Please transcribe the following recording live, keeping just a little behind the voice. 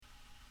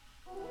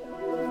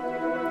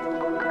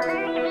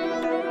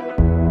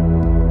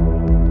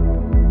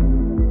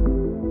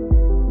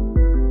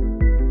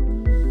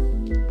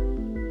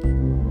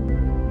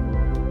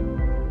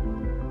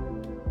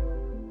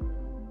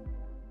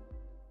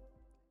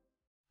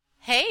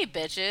Hey,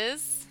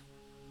 bitches.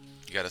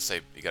 You gotta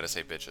say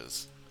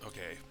bitches.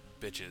 Okay,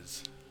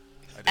 bitches.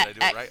 Did I do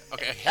it right?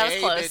 Okay, that was hey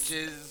close.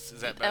 bitches.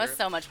 Is that better? That was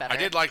so much better. I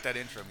did like that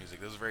intro music.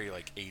 This was very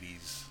like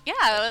 80s.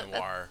 Yeah, like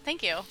noir.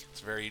 thank you. It's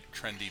very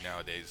trendy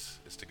nowadays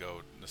is to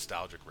go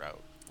nostalgic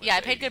route. Yeah,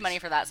 I paid 80s. good money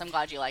for that, so I'm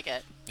glad you like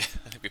it. I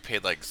think we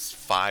paid like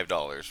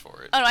 $5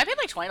 for it. Oh, no, I paid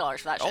like $20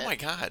 for that shit. Oh my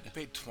god. You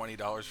paid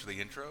 $20 for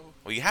the intro?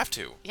 Well, you have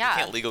to. Yeah. You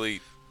can't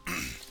legally.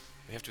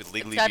 You have to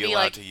legally gotta be be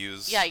allowed like- to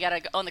use. Yeah, you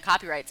gotta own the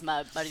copyrights,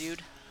 my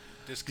dude.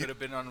 This could have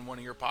been on one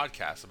of your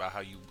podcasts about how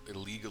you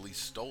illegally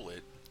stole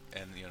it,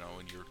 and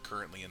and you're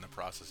currently in the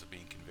process of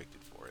being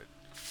convicted for it.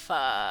 Fuck.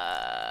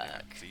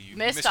 Yeah, so you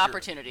Missed your-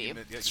 opportunity. you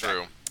mi- yeah, It's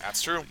exactly. true.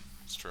 That's true.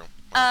 It's true.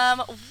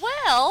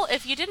 Well,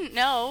 if you didn't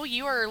know,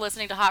 you are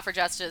listening to Hot for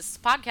Justice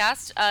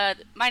podcast.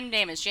 My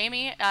name is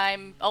Jamie.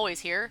 I'm always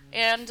here.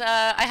 And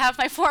I have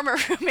my former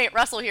roommate,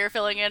 Russell, here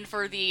filling in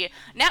for the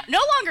now no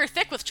longer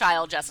thick with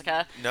child,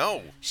 Jessica.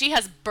 No. She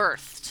has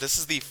birthed. This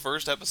is the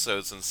first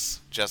episode since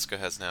Jessica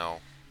has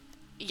now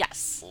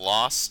Yes.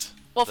 lost.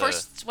 Well, the-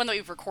 first one that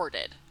we've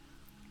recorded.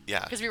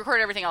 Yeah. Because we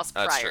recorded everything else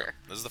That's prior. true.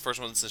 This is the first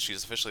one since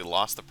she's officially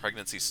lost the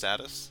pregnancy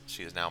status.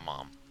 She is now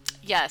mom.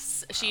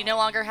 Yes. She no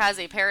longer has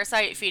a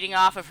parasite feeding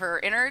off of her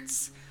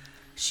innards.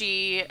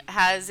 She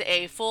has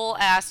a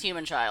full-ass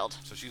human child.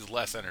 So she's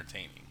less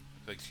entertaining.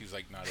 Like she's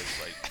like not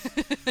as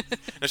like.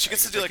 No, she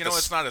gets to do like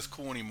it's not as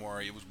cool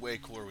anymore. It was way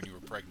cooler when you were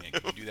pregnant.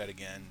 Can you do that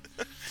again?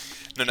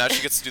 No, now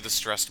she gets to do the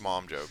stressed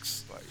mom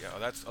jokes. But yeah,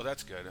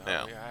 that's good.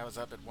 Yeah. Oh yeah, I was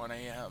up at 1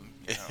 a.m.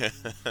 Oh,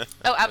 But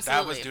absolutely.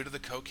 that was due to the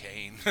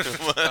cocaine.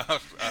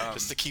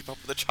 Just to keep up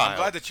with the child. I'm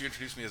glad that you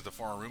introduced me as the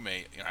former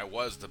roommate. I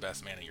was the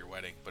best man at your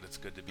wedding, but it's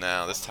good to be.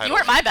 No, the this former- You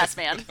weren't my best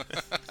man.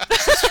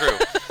 This is true.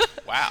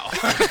 Wow. All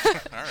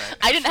right.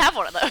 I didn't have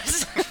one of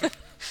those.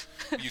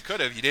 You could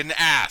have. You didn't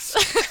ask.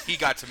 He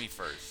got to me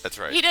first. That's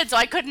right. He did, so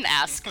I couldn't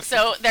ask.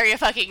 So there you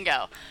fucking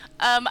go.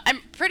 I'm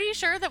pretty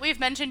sure that we've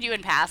mentioned you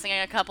in passing on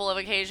a couple of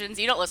occasions.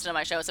 You don't listen to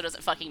my show, so it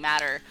doesn't fucking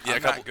matter. Yeah,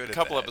 I'm not good at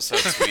couple that.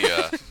 episodes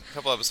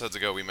couple episodes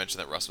ago we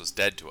mentioned that Russ was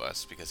dead to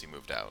us because he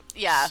moved out.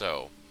 Yeah.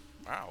 So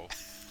Wow.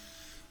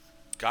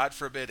 God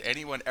forbid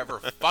anyone ever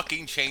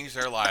fucking change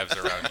their lives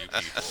around you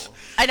people.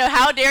 I know,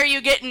 how dare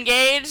you get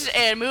engaged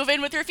and move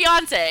in with your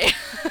fiance?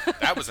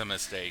 That was a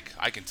mistake.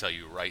 I can tell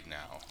you right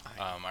now.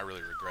 I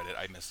really regret it.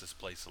 I miss this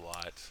place a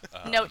lot.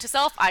 Note to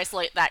self,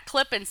 isolate that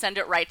clip and send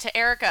it right to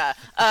Erica.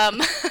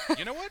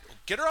 You know what?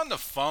 Get her on the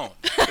phone.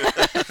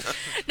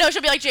 No,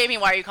 she'll be like, Jamie,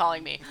 why are you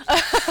calling me?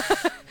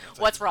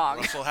 What's wrong?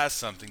 Russell has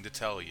something to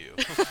tell you.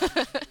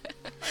 I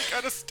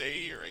gotta stay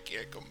here. I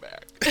can't come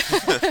back.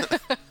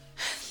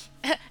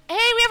 Hey,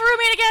 we have a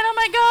roommate again. Oh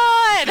my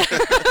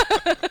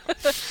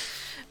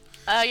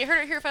god. You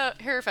heard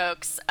it here,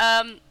 folks.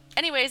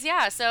 Anyways,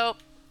 yeah. So,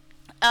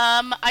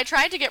 I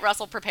tried to get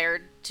Russell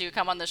prepared to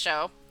come on the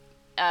show.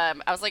 I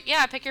was like,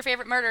 yeah, pick your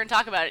favorite murder and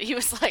talk about it. He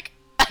was like,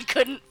 I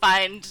couldn't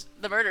find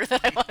the murder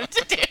that I wanted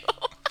to do.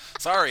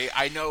 Sorry,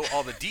 I know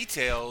all the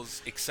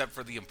details except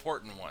for the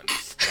important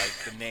ones, like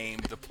the name,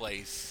 the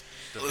place,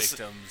 the Listen,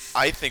 victims.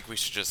 I think we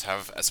should just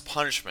have as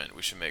punishment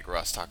we should make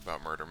Russ talk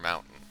about Murder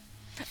Mountain.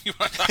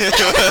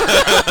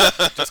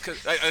 Just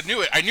 'cause I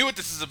knew it. I knew what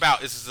this is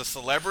about. This is a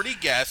celebrity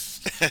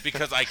guest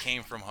because I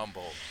came from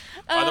Humboldt.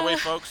 By the way,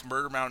 folks,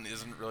 Murder Mountain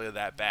isn't really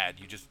that bad.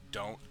 You just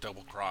don't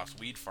double-cross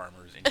weed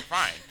farmers and you're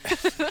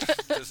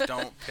fine. Just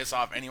don't piss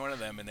off any one of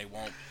them and they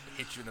won't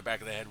hit you in the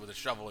back of the head with a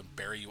shovel and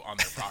bury you on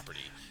their property.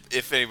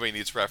 If anybody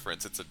needs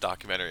reference, it's a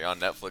documentary on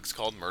Netflix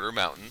called Murder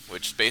Mountain,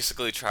 which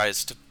basically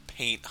tries to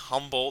paint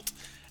Humboldt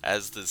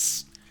as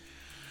this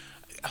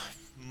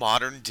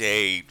modern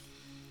day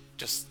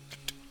just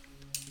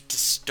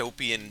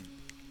dystopian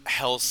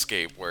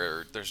hellscape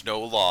where there's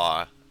no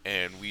law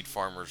and weed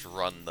farmers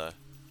run the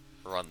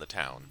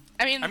town.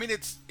 I mean,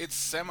 it's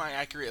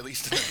semi-accurate, at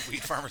least the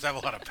weed farmers have a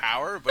lot of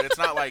power, but it's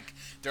not like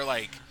they're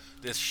like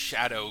this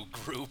shadow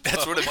group.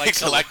 That's what it like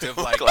makes it collective,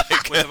 look like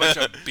like. with a bunch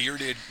of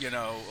bearded,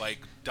 like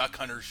duck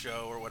hunter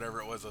show or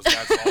whatever it was. Those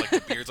guys with all like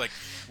the beards. Like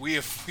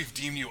we've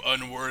deemed you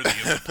unworthy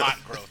of the pot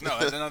growth. No,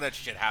 none of that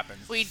shit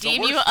happens. we The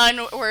deem worst- you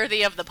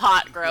unworthy of the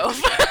pot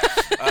grove.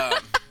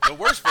 The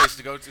worst place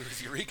to go to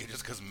is Eureka,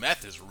 just because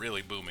meth is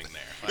really booming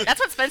there. Like, That's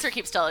what Spencer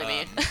keeps telling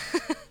me.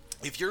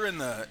 if you're in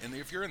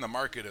the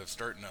market of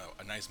starting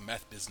a nice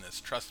meth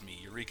business, trust me,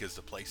 Eureka's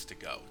the place to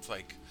go. It's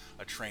like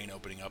a train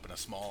opening up in a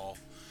small,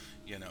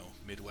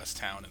 Midwest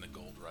town in the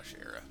gold rush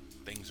era.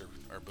 Things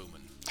are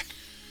booming.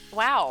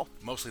 Wow.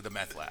 Mostly the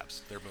meth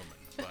labs, they're booming.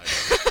 But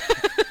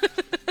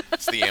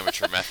It's the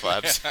amateur meth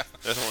labs.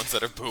 They're the ones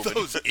that are booming.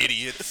 those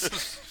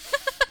idiots.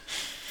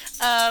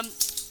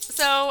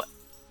 So,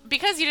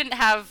 because you didn't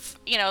have,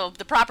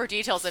 the proper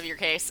details of your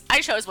case,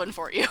 I chose one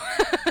for you.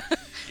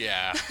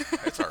 Yeah,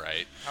 it's all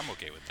right. I'm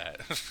okay with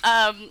that.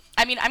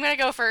 I mean, I'm going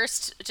to go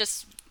first,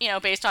 just,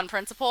 based on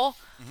principle.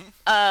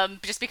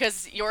 Just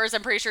because yours,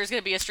 I'm pretty sure, is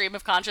going to be a stream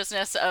of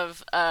consciousness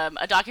of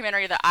a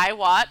documentary that I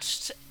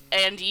watched,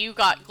 and you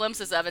got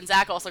glimpses of, and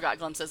Zach also got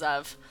glimpses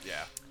of.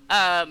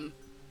 Yeah.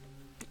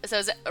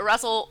 So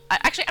Russell,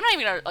 actually, I'm not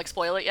even gonna like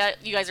spoil it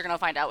yet. You guys are gonna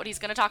find out what he's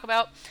gonna talk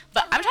about.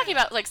 But I'm talking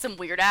about like some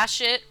weird ass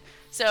shit.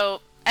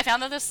 So I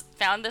found this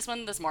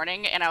one this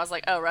morning, and I was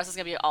like, oh, Russ is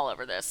gonna be all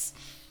over this.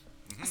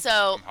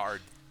 So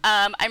Hard.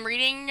 I'm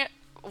reading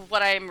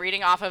what I'm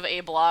reading off of a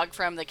blog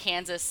from the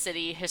Kansas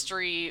City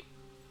History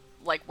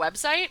like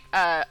website.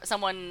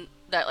 Someone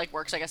that like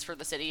works, I guess, for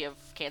the city of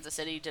Kansas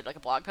City did like a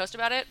blog post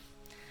about it,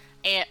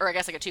 or I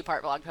guess like a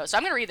 2-part blog post. So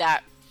I'm gonna read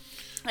that,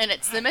 and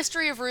it's the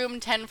mystery of room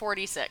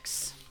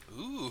 1046.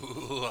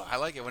 Ooh, I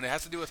like it when it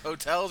has to do with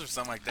hotels or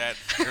something like that.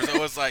 There's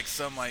always like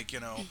some like,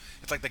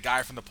 it's like the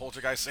guy from the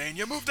Poltergeist saying,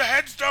 "You moved the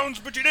headstones,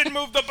 but you didn't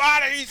move the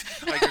bodies."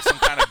 Like there's some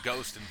kind of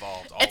ghost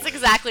involved. It's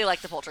exactly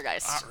like the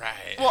Poltergeist. All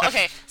right. Well,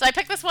 okay, so I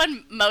picked this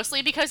one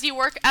mostly because you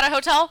work at a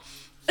hotel.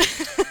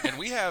 And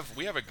we have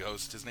a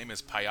ghost. His name is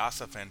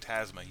Payasa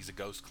Phantasma. He's a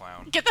ghost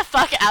clown. Get the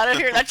fuck out of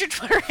here! That's your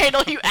Twitter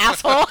handle, you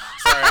asshole.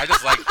 Sorry, I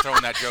just like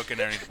throwing that joke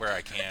in anywhere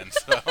I can.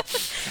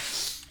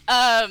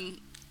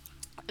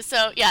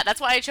 So yeah,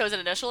 that's why I chose it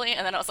initially,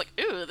 and then I was like,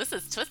 ooh, this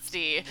is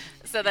twisty.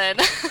 So then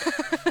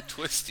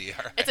Twisty,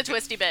 all right. it's a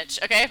twisty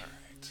bitch, okay?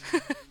 All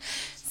right.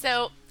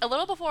 So a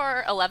little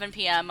before 11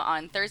 p.m.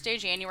 on Thursday,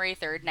 January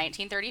 3rd,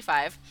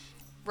 1935,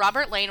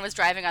 Robert Lane was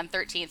driving on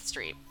 13th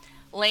Street.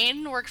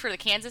 Lane worked for the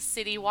Kansas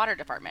City Water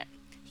Department.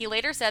 He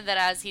later said that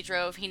as he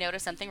drove, he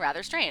noticed something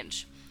rather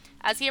strange.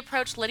 As he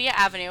approached Lydia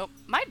Avenue,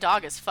 my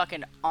dog is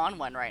fucking on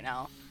one right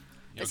now.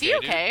 Is he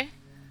okay?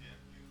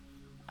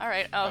 All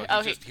right.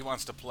 He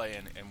wants to play,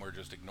 and we're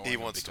just ignoring him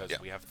because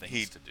we have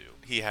things to do.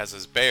 He has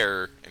his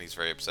bear, and he's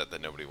very upset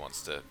that nobody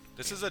wants to.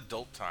 This is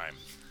adult time.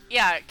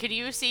 Yeah, could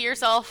you see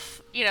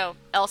yourself,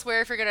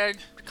 elsewhere if you're gonna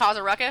cause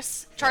a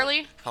ruckus,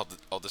 Charlie?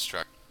 I'll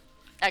distract.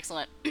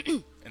 Excellent.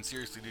 And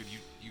seriously, dude,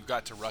 you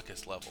got to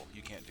ruckus level.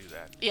 You can't do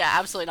that. Yeah,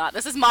 absolutely not.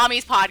 This is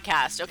Mommy's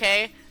podcast,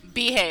 okay?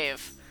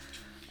 Behave.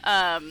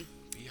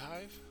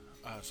 Beehive?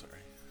 Sorry.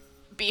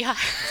 Beehive.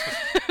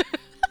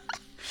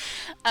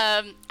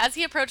 As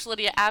he approached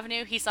Lydia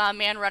Avenue, he saw a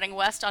man running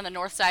west on the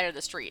north side of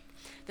the street.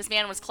 This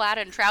man was clad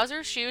in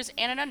trousers, shoes,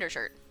 and an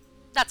undershirt.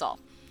 That's all.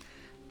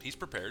 He's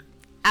prepared.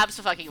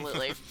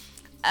 Absolutely.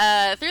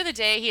 Through the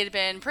day, he had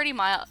been pretty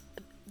mild.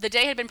 The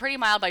day had been pretty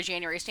mild by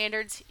January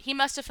standards. He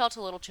must have felt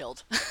a little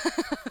chilled.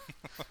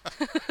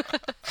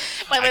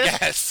 By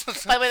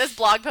the way, this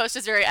blog post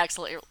is very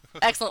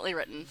excellently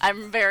written.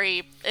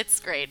 It's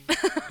great.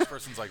 This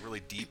person's like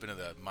really deep into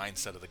the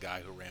mindset of the guy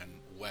who ran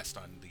west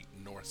on the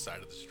north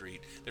side of the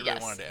street. They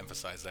really wanted to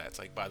emphasize that. It's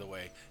like, by the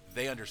way,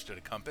 they understood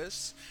a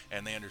compass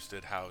and they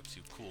understood how to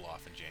cool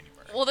off in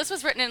January. Well, this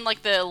was written in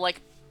like the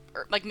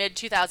mid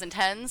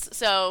 2010s.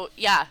 So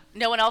yeah,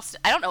 no one else.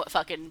 I don't know what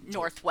fucking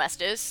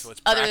Northwest is, so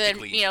it's other than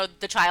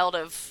the child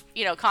of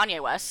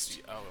Kanye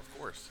West. Oh, of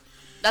course.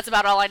 That's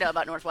about all I know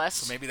about Northwest.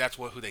 So maybe that's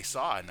who they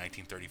saw in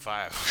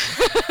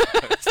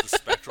 1935. It's the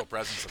spectral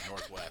presence of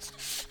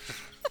Northwest.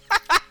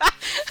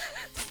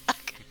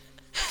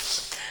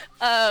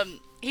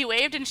 He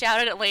waved and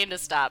shouted at Lane to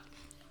stop.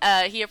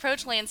 He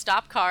approached Lane's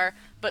stopped car,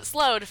 but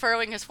slowed,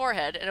 furrowing his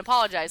forehead, and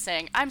apologized,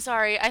 saying, "I'm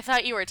sorry, I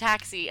thought you were a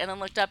taxi," and then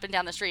looked up and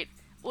down the street.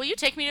 "Will you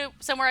take me to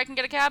somewhere I can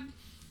get a cab?"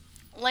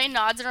 Lane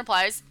nods and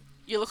replies,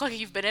 "You look like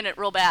you've been in it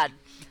real bad."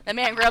 The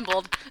man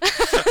grumbled.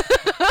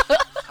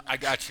 I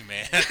got you,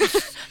 man.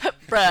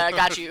 Bruh, I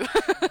got you.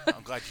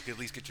 I'm glad you could at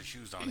least get your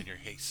shoes on in your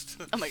haste.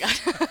 Oh my god.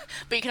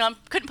 But you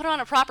couldn't put on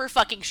a proper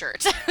fucking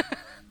shirt. Your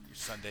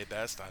Sunday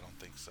best? I don't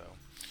think so.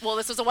 Well,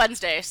 this was a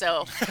Wednesday,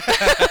 so.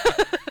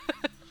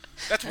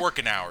 That's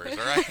working hours,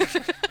 all right? It's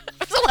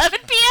 11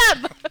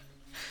 p.m.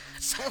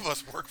 Some of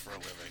us work for a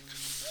living.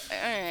 All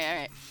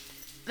right.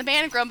 The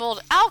man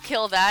grumbled, "I'll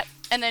kill that."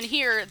 And then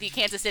here, the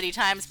Kansas City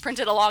Times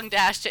printed a long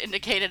dash to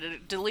indicate a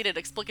deleted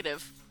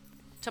explicative.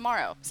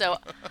 Tomorrow. So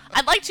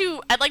I'd like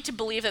to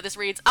believe that this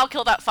reads, "I'll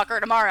kill that fucker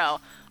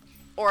tomorrow,"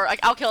 or like,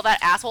 "I'll kill that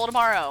asshole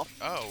tomorrow."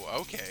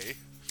 Oh, okay.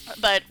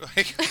 But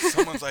like,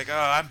 someone's like, "Oh,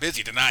 I'm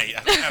busy tonight.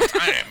 I don't have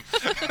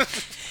time."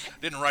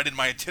 Didn't write in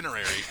my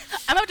itinerary.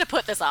 I'm about to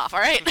put this off. All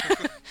right.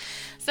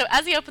 So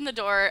as he opened the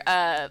door,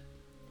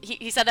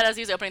 he said that as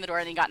he was opening the door,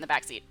 and he got in the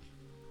back seat.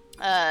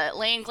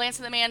 Lane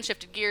glanced at the man,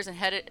 shifted gears, and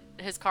headed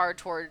his car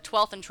toward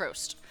 12th and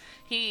Trost.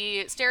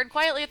 He stared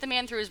quietly at the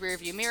man through his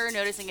rearview mirror,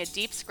 noticing a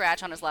deep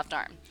scratch on his left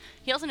arm.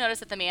 He also noticed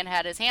that the man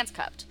had his hands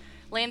cupped.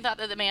 Lane thought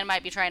that the man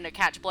might be trying to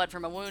catch blood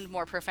from a wound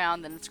more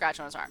profound than the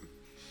scratch on his arm.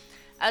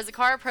 As the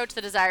car approached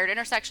the desired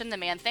intersection, the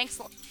man thanks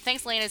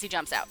Lane as he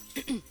jumps out.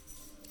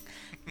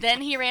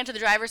 Then he ran to the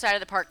driver's side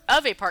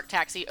of a parked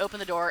taxi,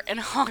 opened the door, and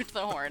honked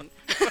the horn.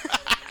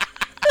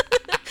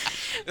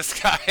 This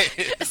guy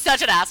is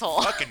such an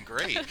asshole. Fucking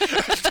great.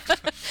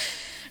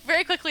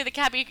 Very quickly, the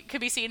cabbie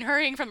could be seen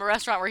hurrying from the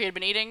restaurant where he had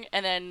been eating,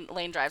 and then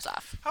Lane drives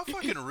off. How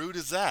fucking rude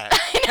is that?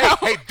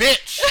 Hey,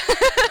 bitch!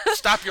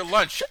 Stop your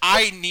lunch.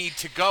 I need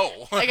to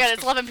go. Again,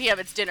 it's 11 p.m.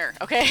 It's dinner,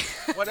 okay?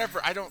 Whatever.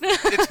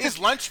 It's his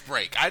lunch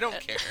break. I don't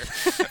care.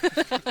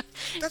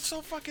 That's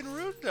so fucking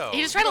rude, though.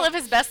 He's just trying to live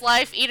his best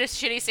life, eat a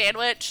shitty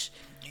sandwich.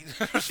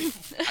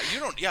 You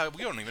don't. Yeah,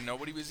 we don't even know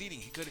what he was eating.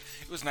 He could.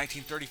 It was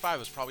 1935. It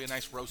was probably a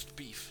nice roast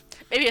beef.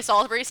 Maybe a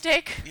Salisbury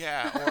steak.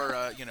 Yeah,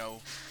 or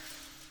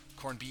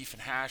corned beef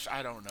and hash.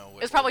 I don't know.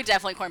 It was probably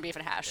definitely corned beef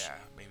and hash. Yeah,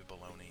 maybe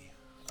bologna.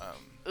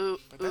 Ooh,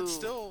 But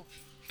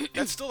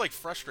that still like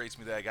frustrates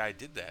me that a guy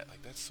did that.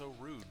 Like, that's so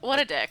rude. What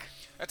like, a dick.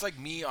 That's like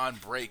me on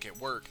break at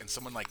work and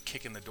someone like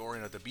kicking the door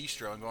in at the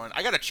bistro and going,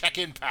 "I gotta check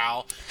in,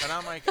 pal." And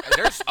I'm like,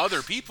 "There's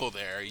other people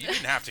there. You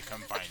didn't have to come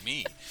find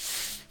me."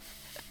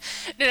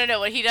 No.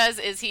 What he does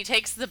is he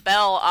takes the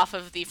bell off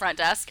of the front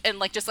desk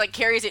and just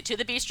carries it to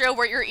the bistro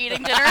where you're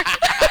eating dinner.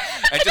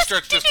 And just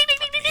starts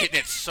hitting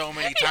it so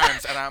many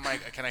times. And I'm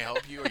like, "Can I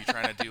help you? Are you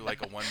trying to do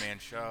like a one-man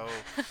show?"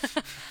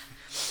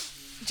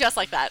 Just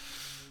like that.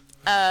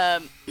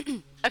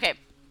 Okay.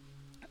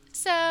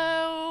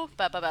 So,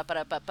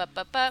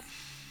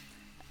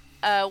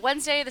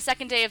 Wednesday, the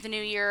second day of the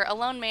new year, a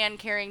lone man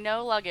carrying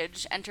no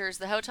luggage enters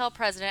the Hotel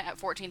President at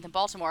 14th and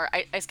Baltimore.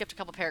 I skipped a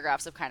couple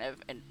paragraphs of kind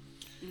of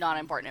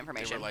non-important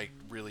information. They were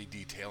really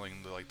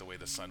detailing the way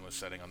the sun was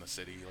setting on the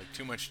city. Like,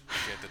 too much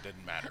shit that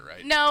didn't matter,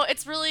 right? No,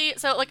 it's really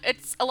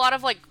it's a lot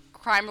of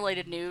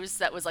crime-related news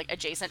that was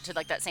adjacent to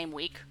that same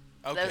week.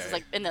 Okay. That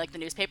was in the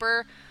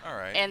newspaper. All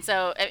right. And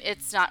so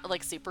it's not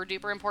super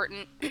duper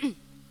important.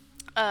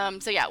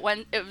 So yeah,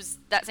 when it was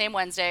that same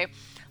Wednesday,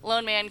 a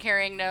lone man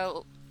carrying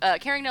no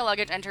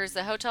luggage enters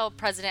the Hotel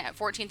President at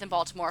 14th and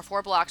Baltimore,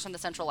 4 blocks from the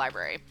Central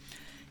Library.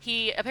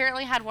 He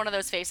apparently had one of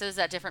those faces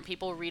that different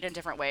people read in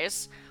different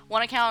ways.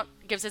 One account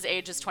gives his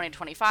age as 20 to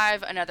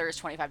 25, another is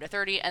 25 to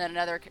 30, and then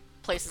another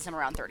places him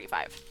around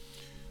 35.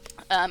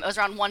 It was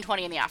around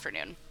 1:20 in the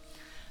afternoon.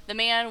 The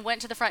man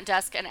went to the front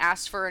desk and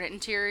asked for an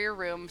interior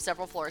room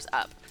several floors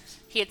up.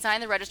 He had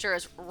signed the register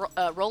as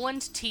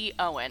Roland T.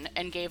 Owen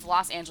and gave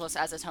Los Angeles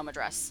as his home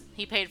address.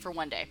 He paid for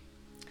 1 day.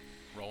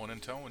 Rolling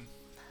and towing.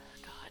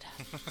 God.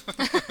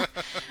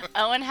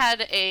 Owen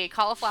had a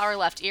cauliflower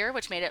left ear,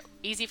 which made it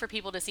easy for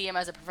people to see him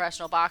as a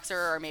professional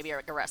boxer or maybe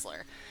a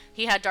wrestler.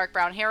 He had dark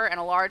brown hair and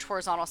a large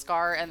horizontal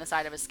scar on the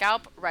side of his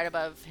scalp, right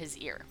above his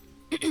ear.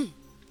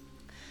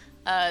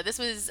 This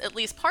was at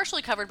least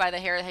partially covered by the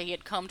hair that he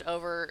had combed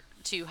over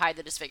to hide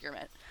the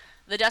disfigurement.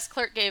 The desk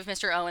clerk gave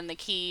Mr. Owen the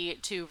key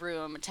to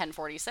room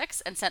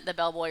 1046 and sent the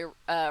bellboy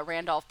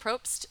Randolph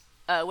Probst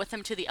with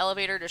him to the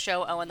elevator to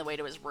show Owen the way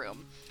to his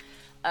room.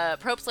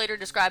 Probst later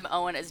described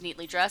Owen as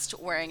neatly dressed,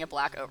 wearing a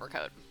black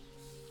overcoat.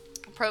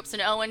 Probst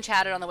and Owen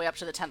chatted on the way up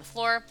to the 10th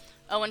floor.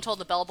 Owen told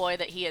the bellboy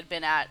that he had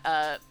been at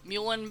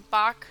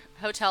Muhlenbach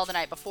Hotel the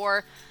night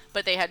before,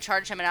 but they had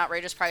charged him an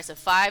outrageous price of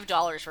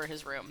 $5 for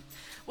his room.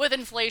 With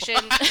inflation...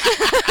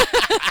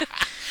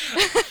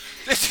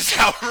 This is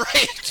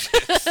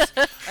outrageous.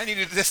 I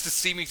needed this to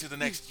see me through the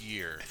next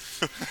year.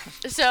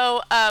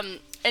 So,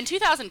 in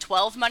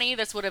 2012 money,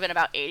 this would have been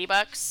about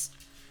 $80.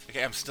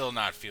 Okay, I'm still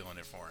not feeling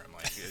it for him.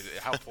 Like,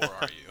 how poor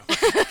are you?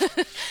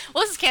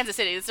 Well, this is Kansas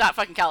City. It's not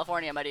fucking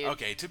California, my dude.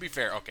 Okay, to be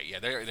fair, yeah,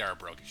 they are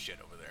broke as shit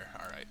over there.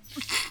 All right.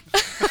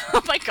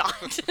 Oh my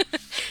god.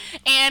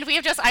 And we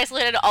have just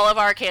isolated all of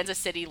our Kansas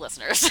City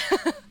listeners.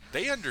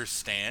 They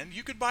understand.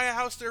 You could buy a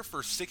house there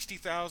for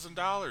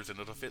 $60,000 and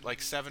it'll fit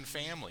like 7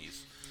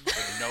 families.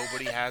 But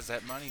nobody has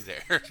that money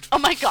there. Oh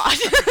my god.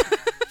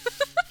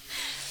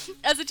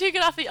 As the two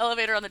get off the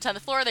elevator on the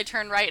 10th floor, they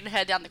turn right and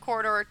head down the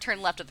corridor, turn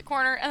left at the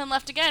corner, and then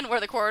left again where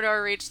the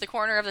corridor reached the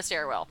corner of the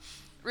stairwell.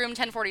 Room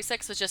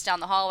 1046 was just down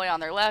the hallway on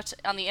their left,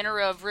 on the inner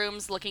row of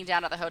rooms looking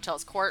down at the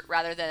hotel's court,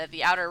 rather than at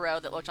the outer row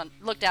that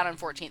looked down on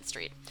 14th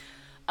Street.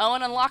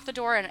 Owen unlocked the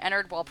door and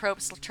entered while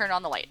Probst turned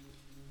on the light.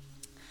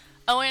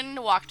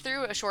 Owen walked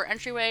through a short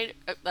entryway,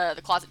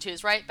 the closet to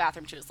his right,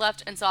 bathroom to his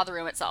left, and saw the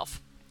room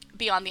itself.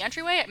 Beyond the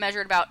entryway, it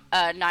measured about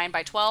 9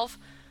 by 12.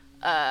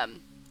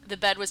 The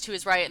bed was to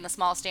his right and the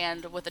small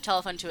stand with the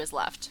telephone to his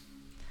left.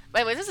 By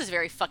the way, this is a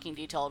very fucking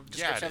detailed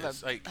description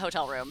of a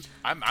hotel room.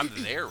 I'm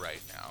there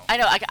right now. I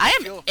know. I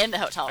am in the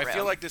hotel room. I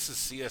feel like this is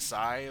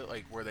CSI,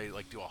 like where they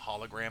like do a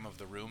hologram of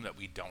the room that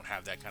we don't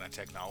have that kind of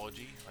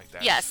technology. Like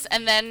that. Yes,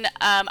 and then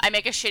I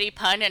make a shitty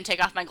pun and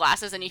take off my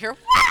glasses, and you hear. Wah!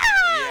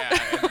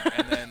 Yeah,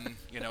 and then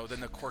then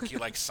the quirky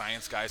like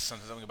science guy says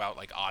something about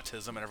like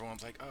autism, and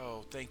everyone's like,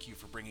 "Oh, thank you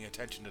for bringing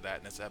attention to that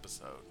in this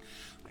episode."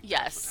 Like,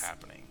 yes. That's what's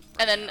happening.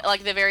 And then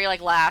like the very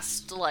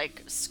last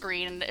like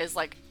screen is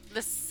like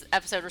this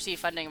episode received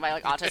funding by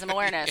like Autism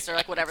Awareness or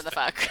like whatever the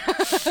fuck.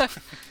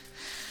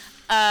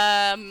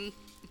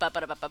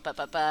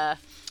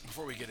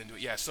 Before we get into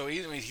it, yeah. So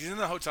he's in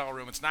the hotel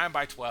room. It's 9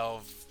 by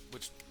 12,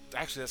 which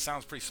actually that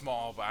sounds pretty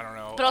small, but I don't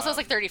know. But also it's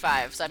like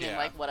 35, so I mean yeah.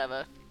 like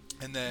whatever.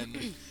 And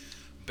then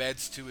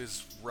beds to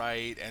his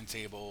right, end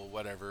table,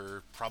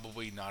 whatever.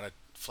 Probably not a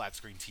flat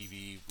screen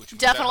TV, which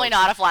definitely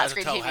not a flat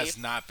screen TV. TV. Has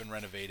not been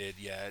renovated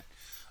yet.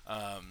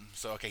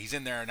 So okay, he's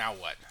in there now.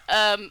 What?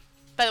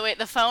 By the way,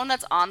 the phone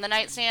that's on the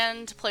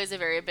nightstand plays a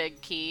very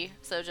big key,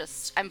 so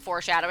just I'm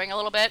foreshadowing a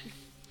little bit.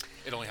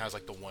 It only has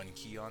like the one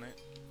key on it.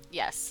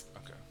 Yes.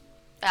 Okay.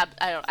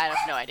 I have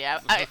no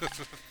idea.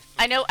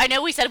 I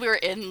know we said we were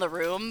in the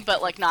room,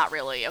 but like not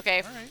really.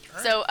 Okay. All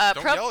right. So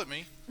don't yell at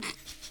me.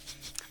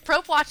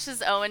 Prope watched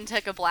as Owen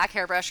took a black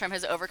hairbrush from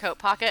his overcoat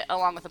pocket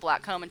along with a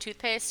black comb and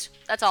toothpaste.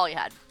 That's all he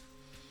had.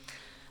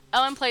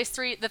 Owen placed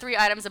the three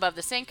items above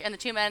the sink, and the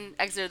two men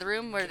exited the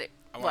room where they...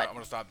 I'm going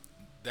to stop.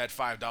 That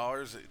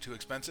 $5 too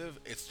expensive.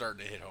 It's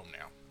starting to hit home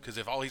now. Because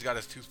if all he's got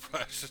is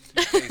toothbrush,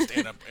 toothpaste,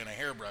 and a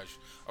hairbrush,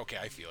 okay,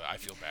 I feel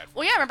bad.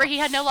 Well, yeah, remember he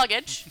had no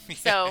luggage,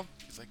 so...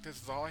 He's like,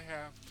 this is all I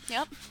have.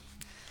 Yep.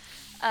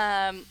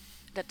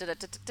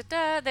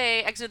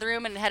 They exited the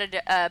room and headed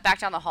back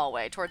down the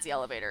hallway towards the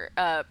elevator.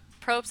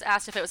 Probst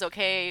asked if it was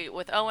okay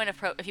with Owen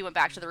if he went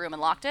back to the room and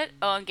locked it.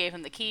 Owen gave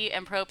him the key,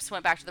 and Probst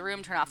went back to the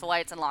room, turned off the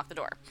lights, and locked the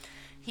door.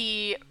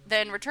 He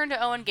then returned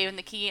to Owen, gave him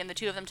the key, and the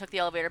two of them took the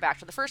elevator back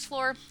to the first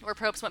floor, where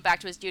Probst went back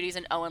to his duties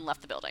and Owen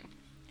left the building.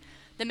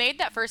 The maid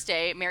that first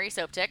day, Mary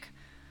Soptic...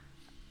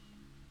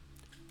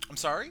 I'm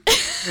sorry?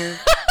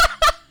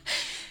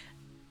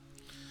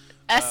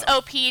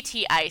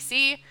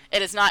 S-O-P-T-I-C.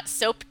 It is not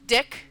soap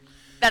dick.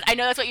 That I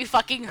know that's what you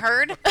fucking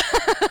heard.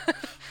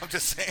 I'm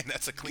just saying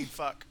that's a clean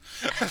fuck.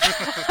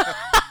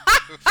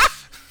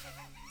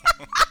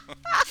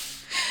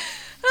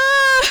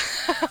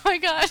 Oh my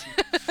god.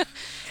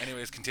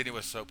 Anyways, continue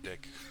with soap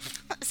dick.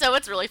 So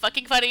what's really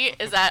fucking funny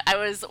is that I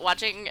was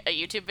watching a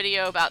YouTube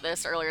video about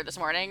this earlier this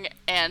morning,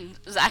 and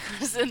Zach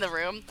was in the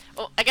room.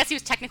 Well, I guess he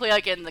was technically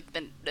like in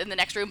the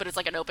next room, but it's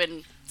like an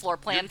open floor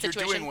plan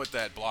situation. You're doing what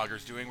that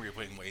blogger's doing, where you're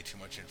putting way too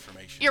much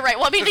information. You're right.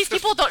 Well, I mean, these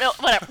people don't know.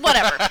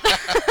 Whatever.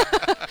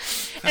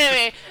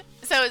 Anyway,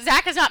 so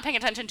Zach is not paying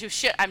attention to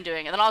shit I'm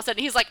doing, and then all of a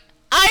sudden he's like,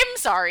 "I'm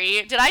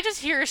sorry. Did I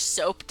just hear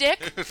soap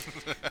dick?"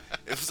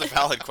 It was a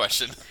valid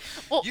question.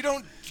 Well,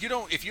 if you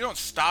don't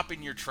stop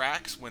in your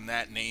tracks when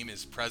that name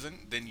is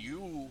present, then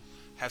you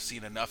have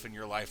seen enough in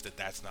your life that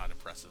that's not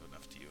impressive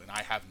enough to you, and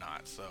I have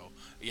not. So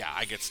yeah,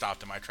 I get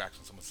stopped in my tracks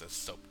when someone says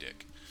soap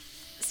dick.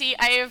 See,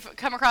 I've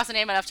come across the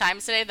name enough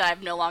times today that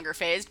I'm no longer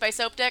phased by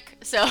soap dick.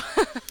 So I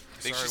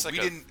think she's like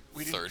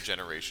we third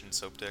generation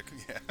soap dick.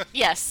 Yeah.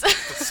 Yes.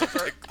 Soap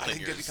dick I think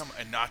they lingers. become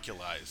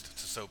inoculized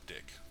to soap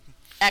dick.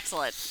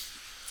 Excellent.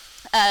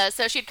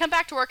 So she'd come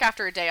back to work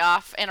after a day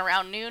off, and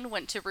around noon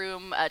went to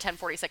room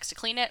 1046 to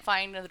clean it,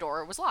 finding the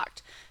door was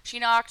locked. She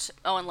knocked.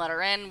 Owen let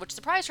her in, which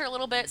surprised her a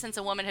little bit since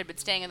a woman had been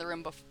staying in the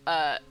room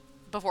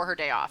before her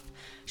day off.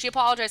 She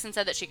apologized and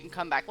said that she can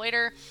come back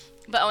later,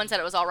 but Owen said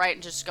it was all right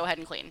and just go ahead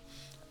and clean.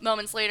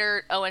 Moments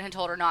later, Owen had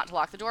told her not to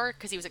lock the door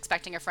because he was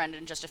expecting a friend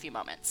in just a few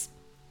moments.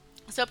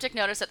 Soptic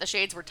noticed that the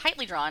shades were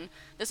tightly drawn.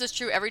 This was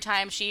true every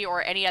time she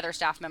or any other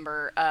staff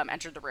member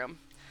entered the room,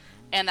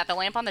 and that the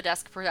lamp on the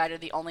desk provided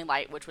the only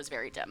light, which was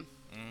very dim.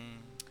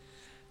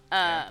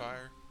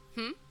 Vampire?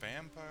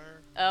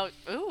 Vampire? Oh,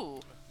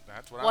 ooh.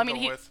 That's what Well, I'm I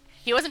mean, going with.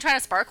 he wasn't trying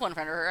to sparkle in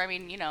front of her. I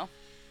mean, you know.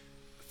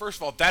 First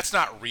of all, that's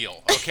not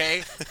real,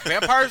 okay?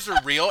 Vampires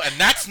are real, and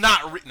that's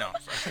not real. No.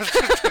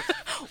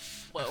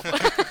 Whoa.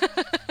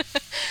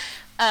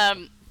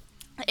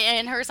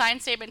 In her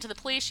signed statement to the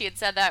police, she had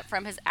said that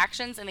from his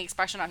actions and the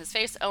expression on his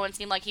face, Owen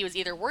seemed like he was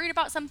either worried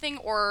about something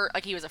or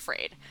like he was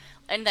afraid,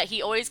 and that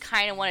he always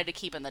kind of wanted to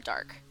keep in the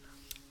dark.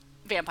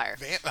 Vampire.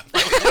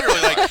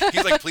 Literally, like,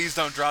 he's like, please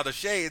don't draw the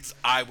shades,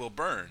 I will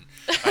burn.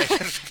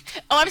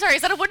 Oh, I'm sorry,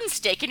 is that a wooden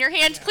stake in your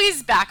hand? Yeah.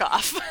 Please back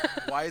off.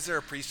 Why is there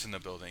a priest in the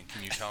building?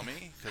 Can you tell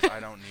me? Because I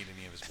don't need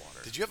any of his water.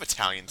 Did you have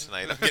Italian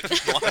tonight? I'm getting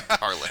a lot of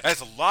garlic.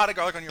 There's a lot of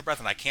garlic on your breath,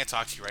 and I can't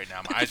talk to you right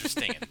now. My eyes are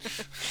stinging.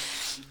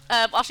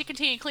 While she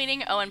continued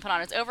cleaning, Owen put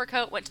on his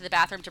overcoat, went to the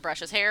bathroom to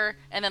brush his hair,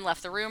 and then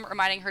left the room,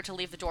 reminding her to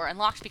leave the door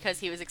unlocked because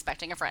he was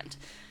expecting a friend.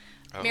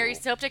 Oh. Mary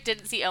Soptic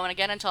didn't see Owen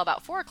again until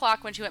about 4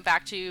 o'clock when she went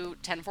back to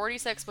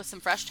 1046 with some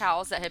fresh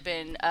towels that had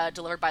been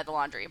delivered by the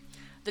laundry.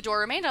 The door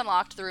remained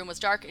unlocked, the room was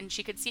dark, and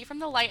she could see from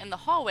the light in the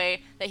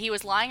hallway that he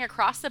was lying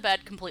across the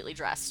bed completely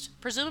dressed.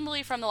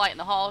 Presumably from the light in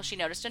the hall, she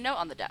noticed a note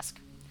on the desk.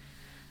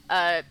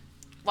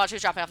 While she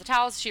was dropping off the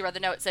towels, she read the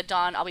note. It said,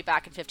 "Dawn, I'll be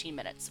back in 15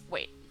 minutes.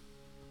 Wait."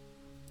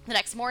 The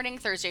next morning,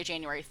 Thursday,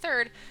 January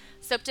 3rd,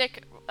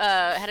 Soptic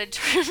headed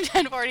to room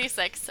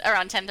 1046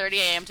 around 10:30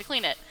 a.m. to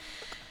clean it.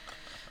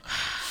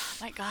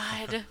 My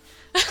God.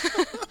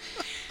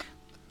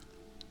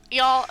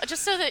 Y'all,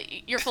 just so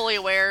that you're fully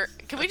aware,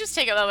 can we just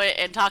take a moment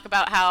and talk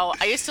about how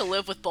I used to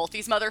live with both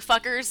these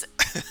motherfuckers?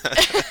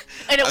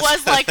 And it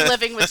was like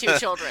living with 2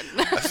 children.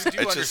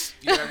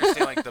 You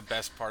understand, like, the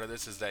best part of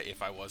this is that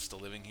if I was still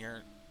living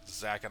here,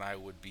 Zach and I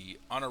would be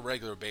on a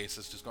regular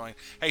basis just going,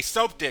 "Hey,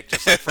 soap dick,"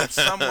 just like from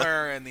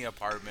somewhere in the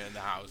apartment, in the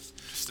house.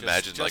 Just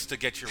imagine, just to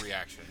get your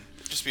reaction.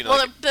 Just being well,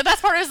 like, the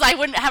best part is I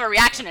wouldn't have a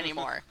reaction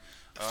anymore.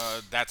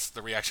 That's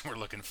the reaction we're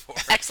looking for.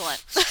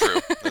 Excellent. That's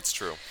true. That's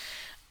true.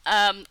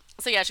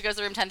 So yeah, she goes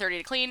to room 10:30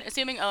 to clean.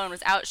 Assuming Owen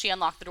was out, she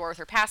unlocked the door with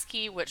her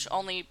passkey, which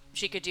only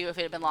she could do if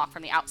it had been locked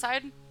from the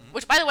outside. Mm-hmm.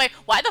 Which, by the way,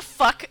 why the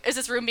fuck is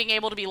this room being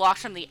able to be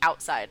locked from the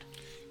outside?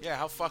 Yeah,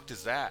 how fucked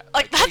is that?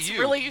 Like that's hey,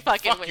 really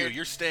fucking fuck weird. you,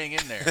 you're staying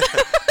in there.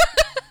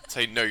 That's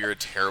how you know you're a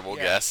terrible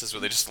guest, is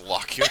when they just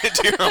lock you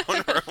into your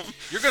own room.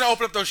 You're going to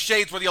open up those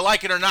shades whether you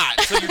like it or not.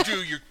 So you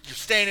do, you're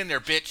staying in there,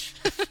 bitch.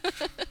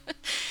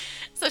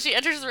 So she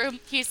enters the room.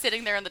 He's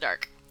sitting there in the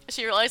dark.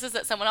 She realizes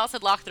that someone else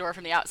had locked the door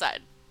from the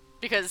outside.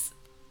 Because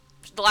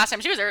the last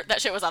time she was there,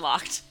 that shit was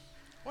unlocked.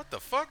 What the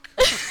fuck?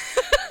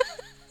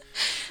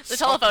 The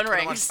telephone Put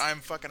him rings. on time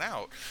fucking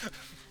out.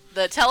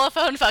 The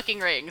telephone fucking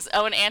rings.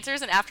 Owen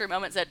answers, and after a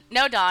moment said,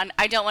 "No, Don,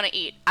 I don't want to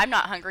eat. I'm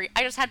not hungry.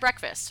 I just had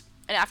breakfast."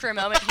 And after a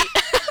moment, he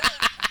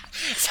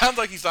Sounds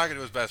like he's talking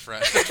to his best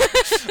friend.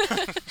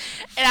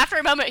 and after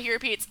a moment he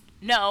repeats,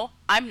 "No,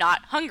 I'm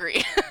not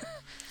hungry."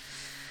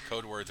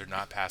 Code words are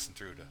not passing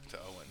through to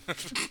Owen.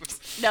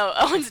 No,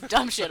 Owen's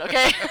dumb shit.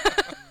 Okay.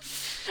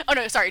 Oh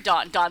no, sorry,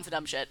 Don. Don's a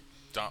dumb shit.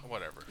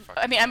 Whatever. Fuck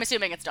I mean, it. I'm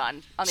assuming it's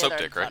Don on the Soap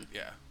other dick, right? phone.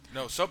 Yeah.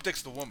 No,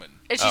 Soapdick's the woman.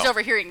 And she's Oh.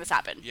 overhearing this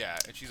happen. Yeah,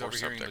 and she's Or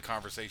overhearing the Soapdick.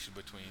 conversation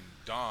between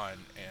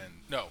Dawn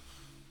and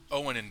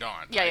Owen and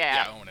Dawn. Yeah, right?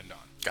 yeah. Owen and Dawn.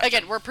 Gotcha.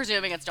 Again, we're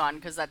presuming it's Don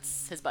because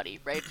that's his buddy,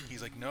 right?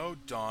 He's like, no.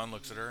 Dawn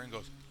looks at her and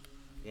goes,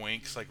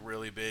 winks like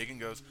really big and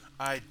goes,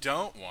 I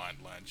don't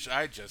want lunch.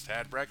 I just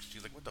had breakfast.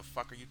 She's like, what the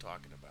fuck are you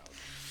talking about?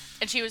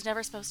 And she was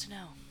never supposed to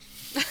know.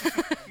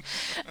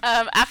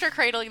 After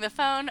cradling the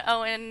phone,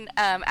 Owen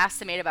asked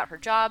the maid about her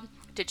job.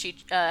 Did she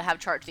have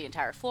charge of the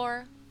entire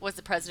floor? Was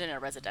the president in a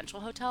residential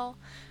hotel?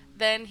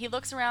 Then he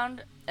looks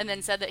around and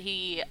then said that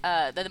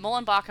that the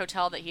Mullenbach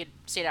hotel that he had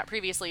stayed at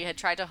previously had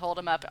tried to hold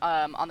him up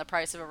on the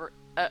price of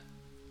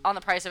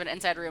an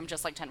inside room,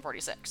 just like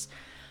 1046.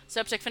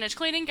 Soapstick finished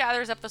cleaning,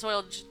 gathers up the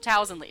soiled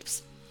towels, and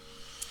leaves.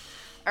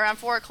 Around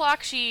 4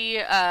 o'clock,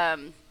 she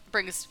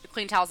brings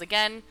clean towels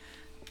again.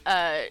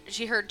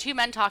 She heard two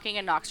men talking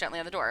and knocks gently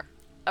on the door.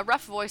 A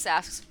rough voice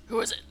asks,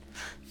 "Who is it?"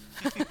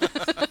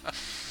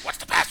 What's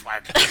the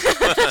password?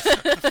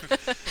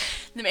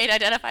 The maid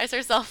identifies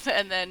herself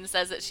and then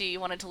says that she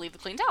wanted to leave the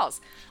clean towels.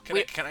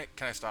 Can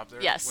I stop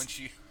there? Yes. When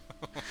she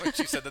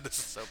said that this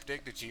is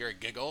Soapdick, did she hear a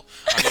giggle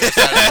on the other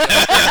side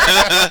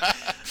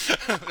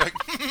of the like,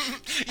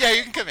 yeah,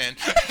 you can come in.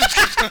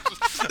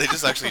 They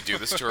just actually do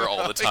this to her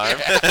all the time.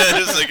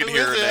 Just so they can Who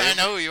hear her is it? I name.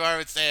 know who you are.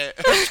 Would say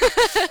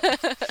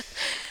it.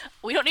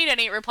 "We don't need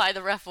any," replied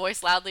the rough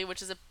voice loudly,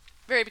 which is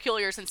very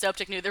peculiar since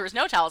Soapstick knew there was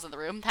no towels in the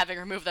room, having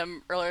removed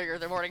them earlier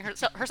the morning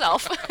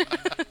herself.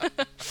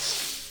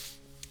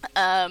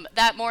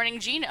 That morning,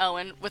 Jean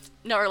Owen, with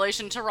no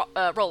relation to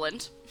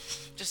Roland,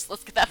 just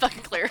let's get that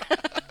fucking clear.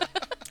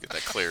 Get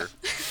that clear.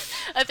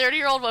 A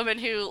 30-year-old woman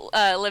who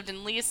lived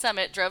in Lee's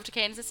Summit drove to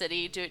Kansas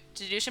City to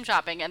do some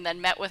shopping and then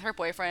met with her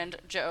boyfriend,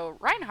 Joe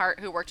Reinhardt,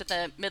 who worked at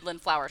the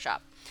Midland Flower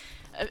Shop.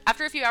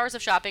 After a few hours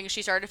of shopping,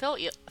 she started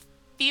to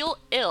feel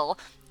ill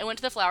and went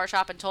to the flower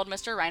shop and told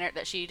Mr. Reinhardt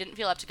that she didn't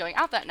feel up to going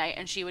out that night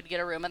and she would get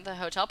a room at the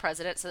hotel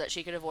president so that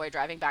she could avoid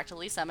driving back to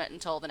Lee Summit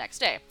until the next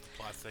day.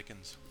 Plot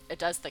thickens. It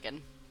does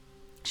thicken.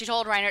 She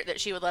told Reinhardt that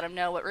she would let him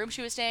know what room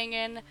she was staying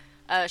in.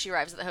 She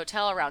arrives at the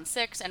hotel around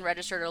 6 and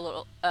registered a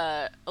little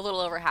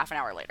over half an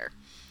hour later.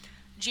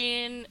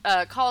 Jean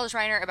calls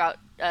Reinhardt about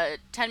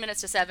 10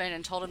 minutes to 7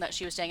 and told him that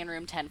she was staying in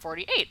room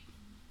 1048,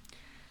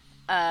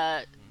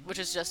 which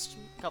is just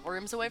a couple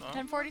rooms away from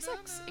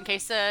 1046, in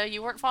case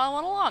you weren't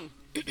following along.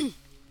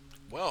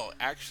 Well,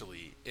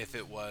 actually, if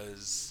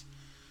it's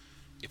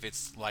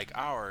like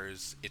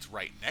ours, it's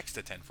right next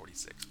to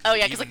 1046. Oh,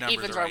 yeah, 'cause, Even like, numbers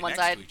evens are are on right one next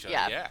to side, each other.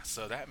 yeah. Yeah,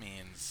 so that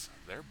means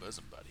they're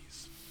bosom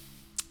buddies.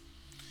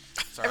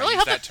 I Sorry, really I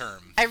hope used that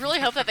term. I really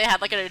hope that they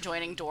had like an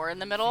adjoining door in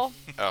the middle.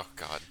 Oh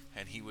God.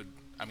 And he would,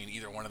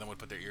 either one of them would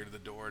put their ear to the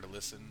door to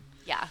listen.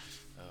 Yeah.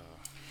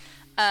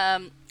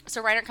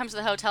 So Reinhardt comes to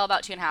the hotel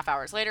about 2.5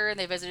 hours later, and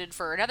they visited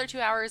for another 2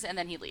 hours, and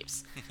then he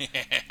leaves. 2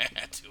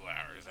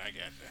 hours, I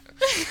get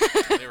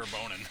that. They were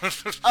boning.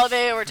 Oh,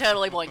 they were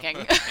totally blinking.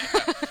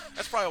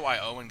 That's probably why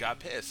Owen got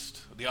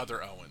pissed. The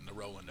other Owen, the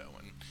Roland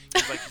Owen.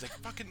 He's like,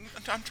 fucking,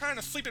 I'm trying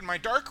to sleep in my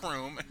dark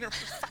room, and they're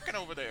just fucking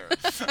over there.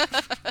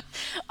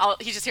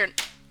 He's just hearing.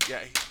 Yeah,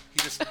 he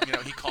just,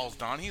 he calls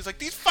Don. He's like,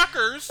 these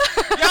fuckers,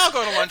 y'all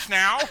go to lunch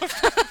now.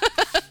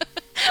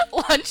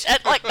 Lunch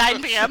at like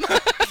 9 p.m.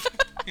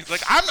 He's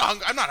like,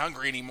 I'm not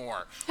hungry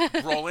anymore,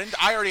 Roland.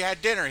 I already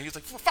had dinner. He's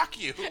like, well, fuck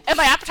you. And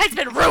my appetite's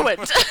been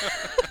ruined.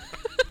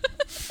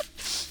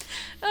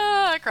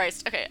 Oh,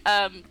 Christ. Okay.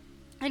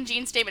 In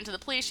Jean's statement to the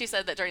police, she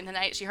said that during the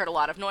night she heard a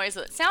lot of noise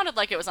that sounded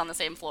like it was on the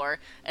same floor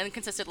and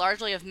consisted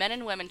largely of men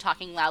and women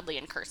talking loudly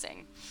and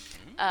cursing.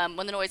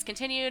 When the noise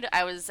continued,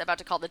 I was about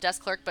to call the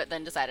desk clerk, but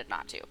then decided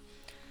not to.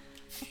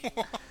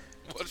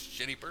 What a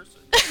shitty person.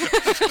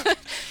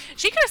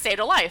 She could have saved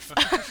a life.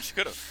 She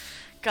could have.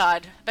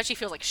 God, bet she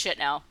feels like shit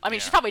now. I mean,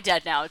 she's Yeah. probably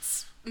dead now.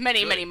 It's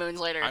many, Good. many moons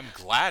later. I'm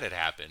glad it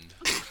happened.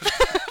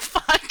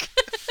 Fuck.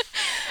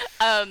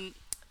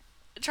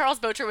 Charles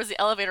Bocher was the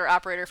elevator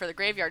operator for the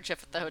graveyard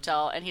shift at the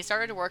hotel, and he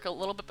started to work a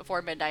little bit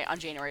before midnight on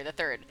January the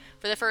 3rd.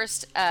 For the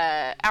first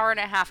hour and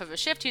a half of his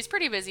shift, he was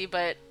pretty busy,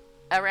 but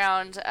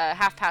around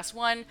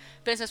 1:30,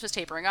 business was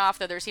tapering off,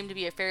 though there seemed to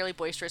be a fairly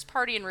boisterous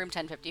party in room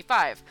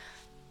 1055.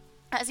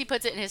 As he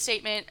puts it in his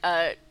statement,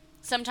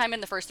 sometime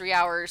in the first 3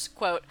 hours,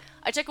 quote,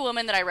 "I took a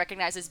woman that I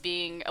recognize as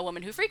being a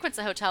woman who frequents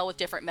the hotel with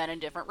different men in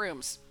different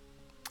rooms.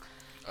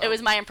 It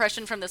was my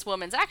impression from this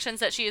woman's actions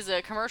that she is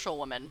a commercial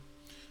woman."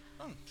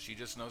 Oh, she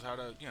just knows how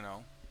to,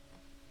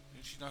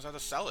 she knows how to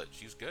sell it.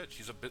 She's good.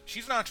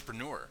 She's an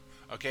entrepreneur.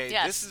 Okay,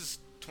 Yes. This is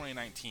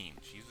 2019.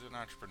 She's an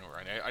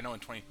entrepreneur. I know in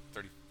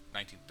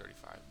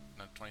 1935,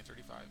 Not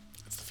 2035.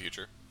 It's the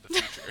future.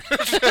 The future.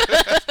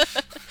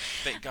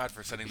 Thank God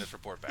for sending this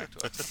report back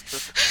to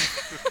us.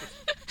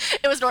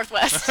 It was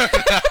Northwest.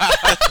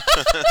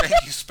 Thank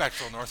you,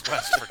 Spectral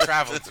Northwest, for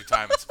traveling through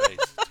time and space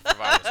to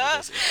provide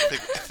us with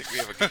this. I think we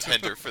have a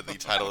contender for the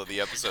title of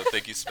the episode.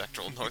 Thank you,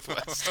 Spectral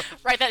Northwest.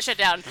 Write that shit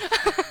down.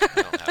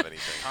 I don't have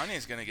anything.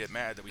 Kanye's gonna get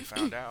mad that we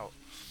found out.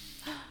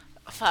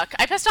 Fuck.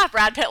 I pissed off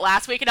Brad Pitt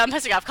last week, and I'm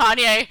pissing off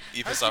Kanye.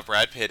 You pissed off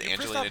Brad Pitt, You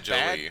pissed Angelina off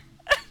Jolie.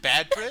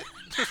 Bad Brit?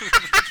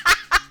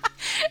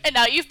 And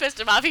now you've pissed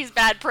him off. He's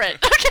Bad Pitt.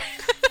 Okay.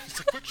 He's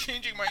like, quit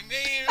changing my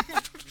name.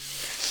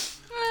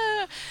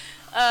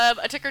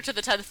 I took her to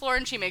the 10th floor,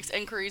 and she makes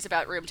inquiries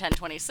about room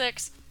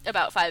 1026.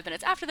 About 5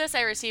 minutes after this,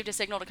 I received a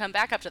signal to come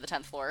back up to the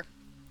 10th floor.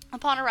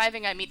 Upon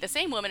arriving, I meet the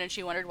same woman, and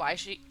she wondered why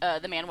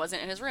the man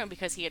wasn't in his room,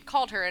 because he had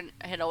called her and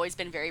had always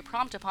been very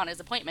prompt upon his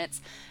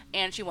appointments,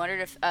 and she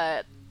wondered if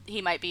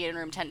he might be in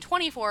room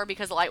 1024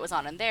 because the light was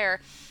on in there,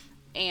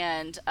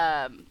 and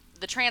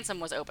the transom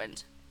was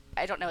opened.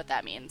 I don't know what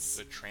that means.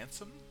 The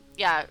transom?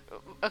 Yeah.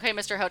 Okay,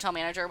 Mr. Hotel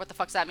Manager, what the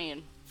fuck's that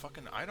mean?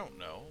 Fucking, I don't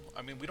know.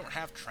 I mean, we don't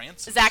have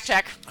transoms. Zach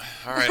check.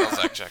 All right, I'll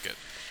Zach check it.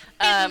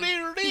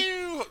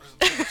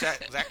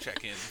 Zach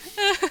check in.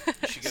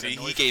 See,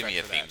 he gave me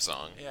a theme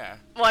song. Yeah.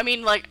 Well, I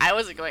mean, like, I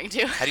wasn't going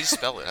to. How do you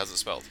spell it? How's it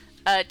spelled?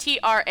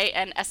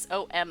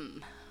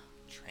 Transom.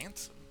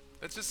 Transom?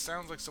 That just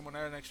sounds like someone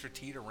had an extra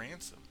T to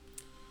ransom.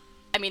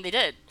 I mean, they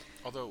did.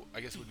 Although, I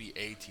guess it would be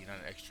a T, not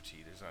an extra T.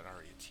 There's not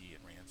already a T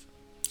in ransom.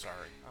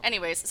 Sorry.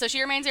 Anyways, so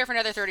she remains there for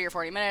another 30 or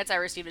 40 minutes. I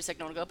received a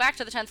signal to go back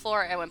to the 10th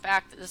floor. I went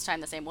back. This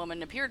time the same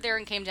woman appeared there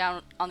and came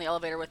down on the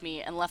elevator with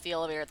me and left the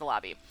elevator at the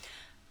lobby.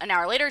 An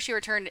hour later, she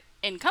returned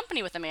in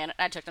company with the man, and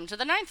I took them to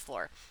the 9th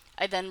floor.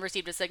 I then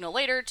received a signal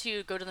later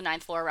to go to the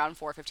 9th floor around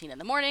 4:15 in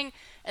the morning,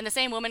 and the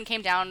same woman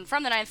came down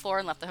from the 9th floor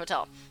and left the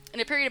hotel. In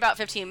a period of about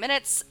 15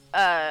 minutes,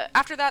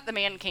 after that, the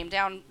man came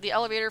down the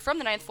elevator from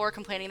the 9th floor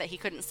complaining that he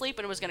couldn't sleep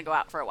and was going to go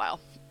out for a while.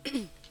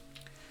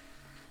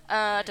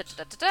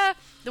 The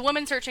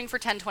woman searching for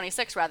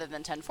 1026 rather than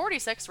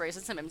 1046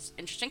 raises some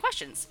interesting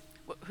questions.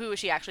 Who was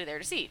she actually there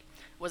to see?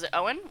 Was it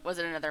Owen? Was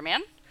it another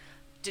man?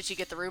 Did she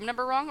get the room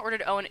number wrong, or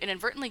did Owen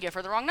inadvertently give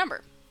her the wrong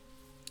number?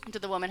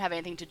 Did the woman have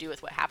anything to do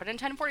with what happened in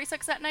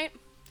 1046 that night?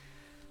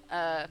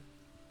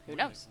 Who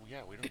knows? Yeah,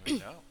 we don't even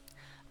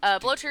know.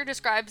 Blocher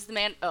describes the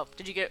man... Oh,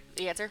 did you get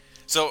the answer?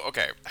 So,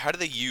 okay, how do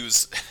they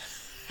use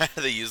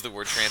the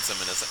word transom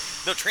in a...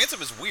 No,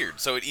 transom is weird.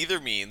 So it either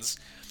means...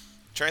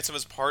 Transom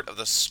is part of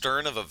the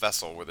stern of a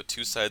vessel where the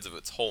two sides of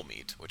its hull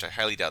meet, which I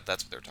highly doubt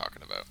that's what they're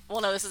talking about.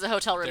 Well, no, this is a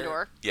hotel room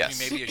door. Yes.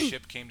 I mean, maybe a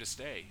ship came to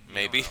stay.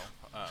 Maybe.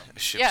 A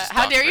ship Yeah, just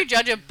how docked dare right- you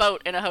judge a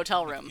boat in a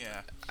hotel room?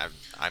 Yeah.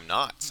 I'm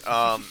not.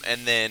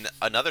 And then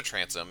another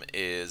transom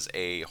is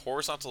a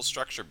horizontal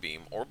structure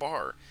beam or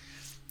bar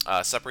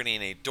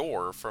separating a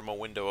door from a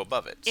window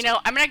above it. You know,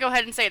 I'm going to go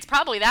ahead and say it's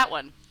probably that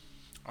one.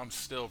 I'm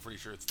still pretty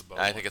sure it's the boat.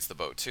 I think it's the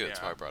boat too.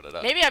 That's Yeah. why I brought it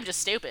up. Maybe I'm just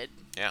stupid.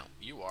 Yeah.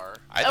 You are.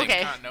 I think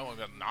Okay. Not knowing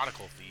about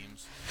nautical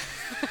themes.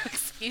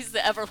 He's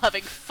the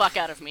ever-loving fuck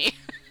out of me.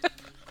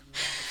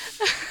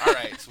 All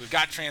right, so we've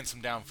got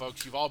transom down,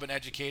 folks. You've all been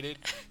educated.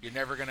 You're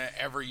never gonna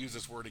ever use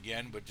this word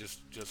again, but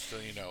just so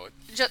you know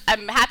it.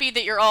 I'm happy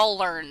that you're all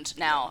learned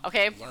now,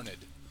 okay? Learned.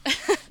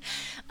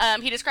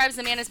 He describes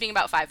the man as being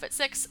about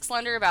 5'6",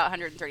 slender, about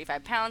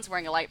 135 pounds,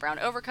 wearing a light brown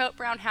overcoat,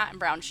 brown hat, and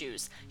brown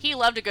shoes. He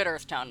loved a good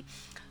earth tone.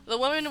 The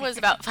woman was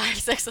about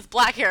 5'6", with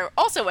black hair,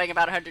 also weighing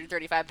about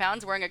 135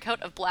 pounds, wearing a coat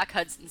of black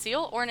Hudson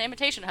seal or an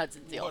imitation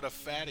Hudson seal. What a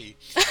fatty.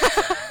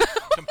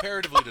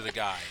 Comparatively to the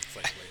guy, it's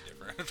like way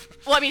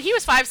different. Well, I mean, he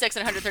was 5'6"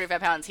 and 135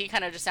 pounds. He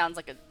kind of just sounds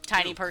like a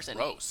tiny Ew, person.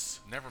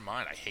 Gross. Never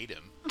mind. I hate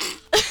him.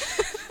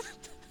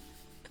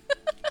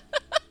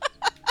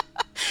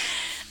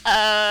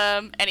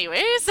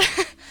 Anyways,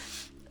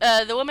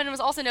 the woman was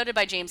also noted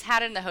by James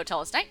Haddon, the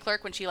hotel's night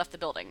clerk, when she left the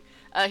building.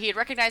 He had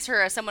recognized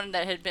her as someone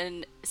that had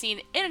been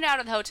seen in and out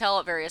of the hotel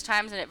at various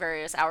times and at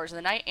various hours of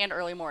the night and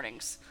early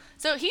mornings.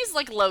 So he's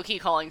like low-key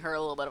calling her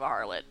a little bit of a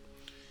harlot.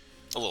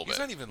 A little He's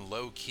bit. not even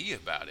low key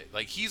about it.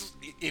 Like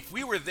if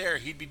we were there,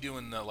 he'd be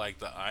doing the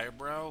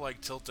eyebrow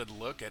tilted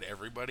look at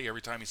everybody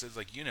every time he says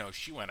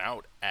she went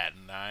out at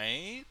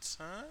night,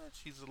 huh?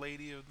 She's the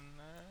lady of the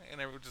night,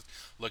 and everyone's just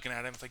looking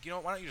at him. It's like,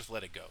 why don't you just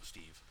let it go,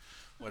 Steve?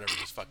 Whatever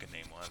his fucking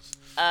name was.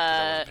 'Cause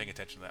I wasn't paying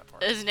attention to that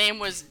part. His name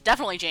was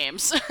definitely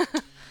James.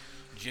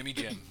 Jimmy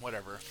Jim,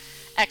 whatever.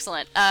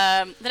 Excellent.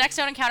 The next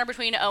known encounter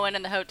between Owen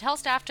and the hotel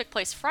staff took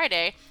place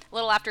Friday, a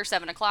little after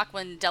 7 o'clock,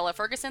 when Della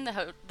Ferguson,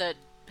 the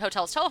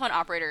hotel's telephone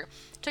operator,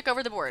 took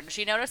over the board.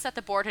 She noticed that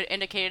the board had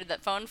indicated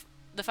that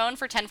the phone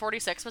for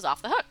 1046 was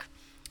off the hook.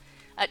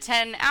 At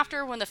 10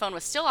 after, when the phone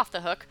was still off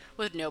the hook,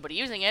 with nobody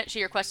using it,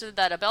 she requested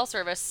that a bell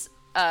service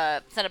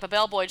send up a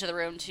bellboy to the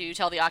room to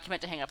tell the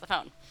occupant to hang up the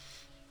phone.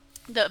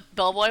 The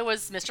bellboy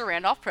was Mr.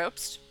 Randolph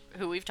Probst,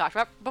 who we've talked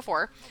about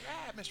before.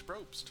 Ah, Mr.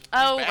 Probst.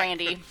 Oh, He's back.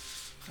 Randy.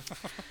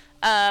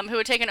 Who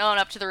had taken Owen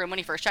up to the room when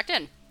he first checked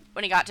in.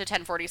 When he got to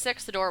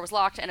 1046, the door was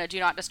locked and a do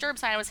not disturb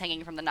sign was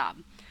hanging from the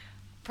knob.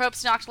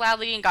 Probst knocked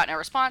loudly and got no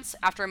response.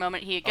 After a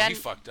moment, he again... Oh, he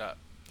fucked up.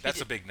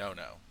 That's a big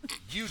no-no.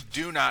 You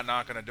do not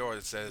knock on a door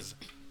that says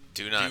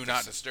Do "Do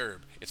not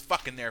disturb." It's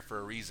fucking there for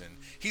a reason.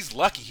 He's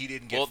lucky he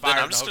didn't get Well, fired then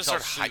I'm in just the gonna hotel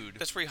start. sued.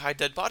 That's where you hide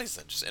dead bodies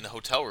then, just in a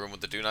hotel room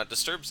with the "Do not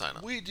disturb" sign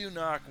on. We do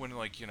knock when,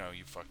 like, you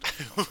fucked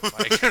up.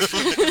 Like,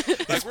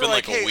 we're been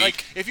like, like a hey, week.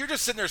 like, if you're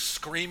just sitting there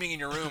screaming in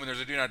your room and there's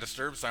a do not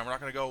disturb sign, we're not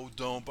gonna go,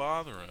 don't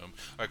bother him.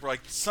 Like, we're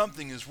like,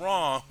 something is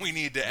wrong. We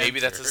need to. Maybe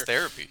that's enter. his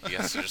therapy. He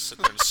has to just sit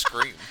there and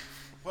scream.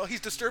 Well, he's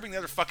disturbing the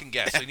other fucking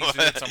guests, so he needs to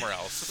do that somewhere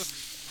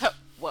else.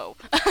 Whoa.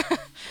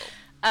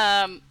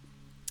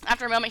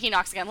 After a moment, he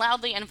knocks again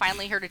loudly and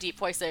finally heard a deep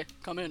voice say,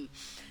 "Come in."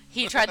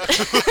 He tried Do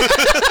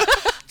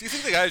you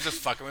think the guy's just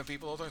fucking with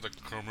people all the time?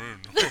 He's like, come in.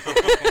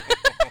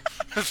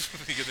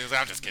 He goes,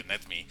 I'm just kidding.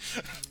 That's me.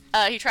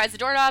 He tries the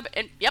doorknob,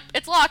 and yep,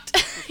 it's locked.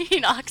 He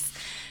knocks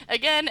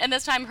again, and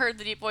this time heard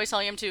the deep voice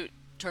telling him to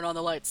turn on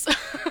the lights.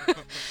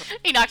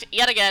 He knocked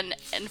yet again,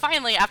 and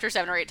finally, after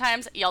 7 or 8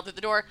 times, yelled through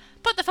the door,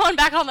 "Put the phone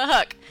back on the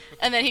hook."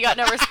 And then he got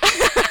no response.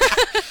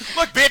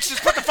 Look, bitch,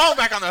 just put the phone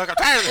back on the hook. I'm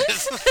tired of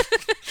this.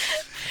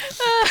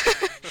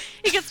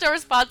 He gets no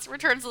response,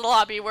 returns to the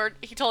lobby where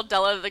he told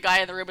Della that the guy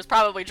in the room was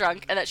probably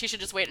drunk and that she should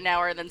just wait an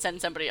hour and then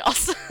send somebody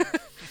else.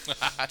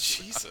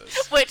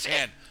 Jesus. Which,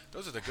 Man,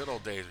 those are the good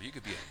old days where you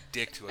could be a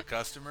dick to a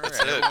customer That's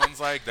and it. everyone's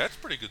like, that's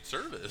pretty good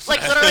service.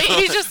 like, literally,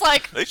 he's just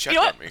like, They you checked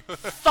know on what? me.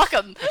 Fuck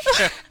him.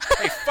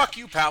 Hey, fuck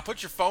you, pal.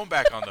 Put your phone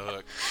back on the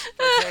hook.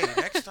 Like,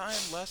 hey, next time,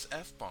 less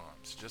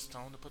F-bombs. Just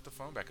tell him to put the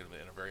phone back in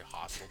a very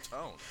hostile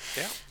tone.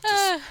 Yeah.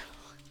 Just,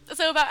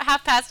 So about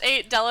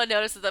 8:30, Della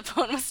notices the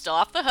phone was still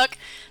off the hook,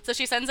 so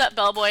she sends up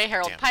bellboy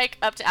Harold Damn. Pike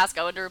up to ask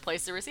Owen to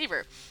replace the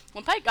receiver.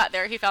 When Pike got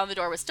there, he found the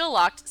door was still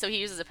locked, so he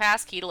uses a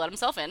pass key to let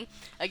himself in,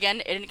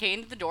 again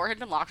indicating that the door had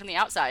been locked from the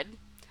outside.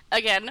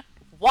 Again,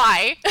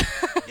 why?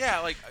 Yeah,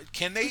 like,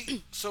 can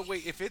they... So,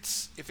 wait, if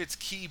it's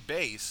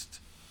key-based,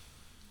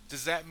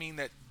 does that mean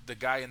that the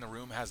guy in the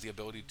room has the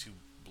ability to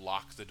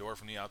lock the door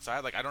from the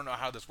outside? Like, I don't know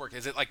how this works.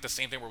 Is it like the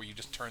same thing where you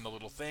just turn the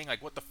little thing?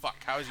 Like, what the fuck?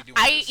 How is he doing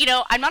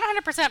this? I'm not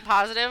 100%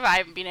 positive.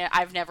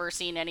 I've never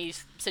seen any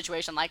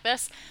situation like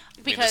this. I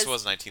mean, Because, this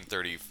was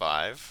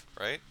 1935,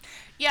 right?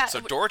 yeah, So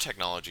door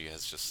technology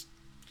has just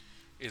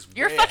Is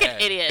you're a way fucking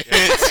ahead. idiot.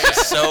 it's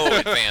just so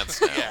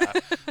advanced now. Yeah,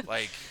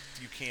 like,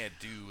 you can't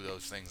do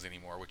those things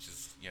anymore, which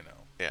is, Yeah,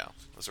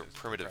 those are It's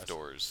primitive impressive.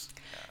 doors.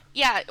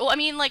 Yeah, well, I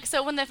mean, like,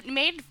 so when the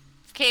maid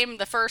came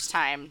the first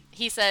time,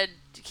 he said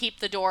to keep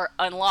the door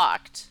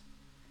unlocked.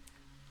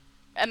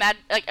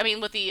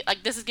 With the,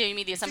 like, this is giving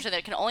me the assumption that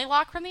it can only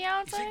lock from the You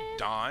outside? think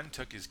Don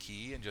took his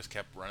key and just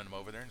kept running him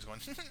over there and just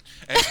going,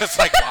 and just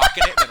like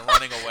locking it and then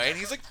running away? And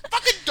he's like,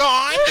 fucking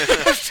Don!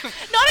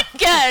 Not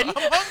again!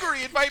 I'm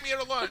hungry, invite me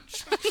to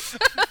lunch.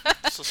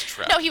 It's just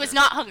trapped No, he was there.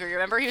 not hungry,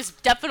 remember? He was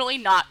definitely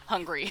not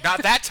hungry.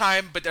 Not that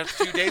time, but a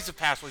few days have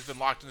passed where he's been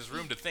locked in his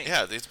room to think.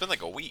 Yeah, it's been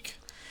like a week.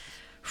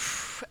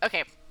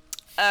 Okay.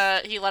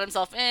 He let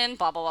himself in,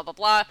 blah, blah, blah, blah,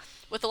 blah.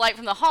 With the light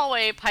from the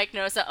hallway, Pike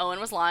noticed that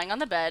Owen was lying on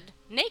the bed,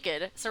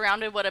 naked,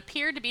 surrounded what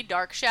appeared to be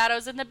dark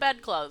shadows in the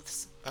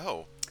bedclothes.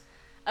 Oh.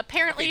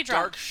 Apparently Okay,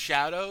 drunk. dark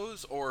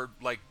shadows or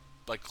like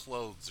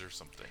clothes or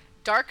something.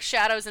 Dark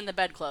shadows in the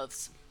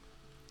bedclothes.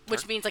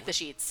 Which means, like, the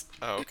sheets.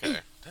 Oh, okay.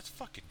 That's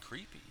fucking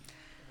creepy.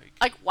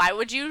 Like, why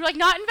would you, like,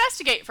 not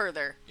investigate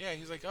further? Yeah,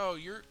 he's like, oh,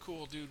 you're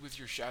cool, dude, with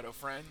your shadow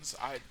friends.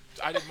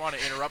 I didn't want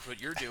to interrupt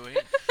what you're doing.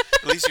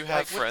 At least you have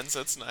Like, what- friends.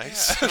 That's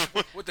nice.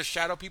 Yeah. with the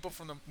shadow people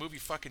from the movie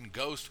fucking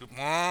Ghost, who,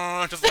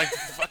 just like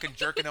fucking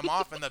jerking him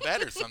off in the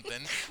bed or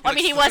something. Well, I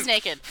mean, he was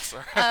naked.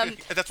 Sorry.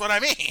 That's what I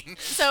mean.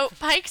 So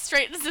Pike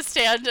straightens the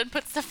stand and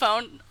puts the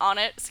phone on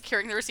it,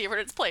 securing the receiver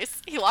in its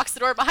place. He locks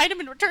the door behind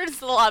him and returns to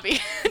the lobby,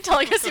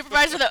 telling his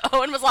supervisor that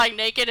Owen was lying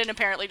naked and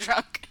apparently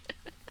drunk.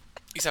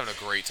 He's having a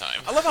great time.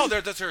 I love how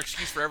that's her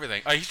excuse for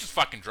everything. Oh, he's just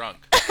fucking drunk.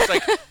 It's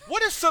like,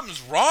 what if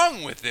something's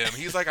wrong with him?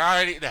 He's like,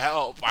 I need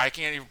help. I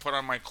can't even put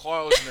on my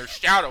clothes, and there's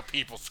shadow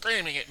people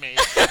screaming at me.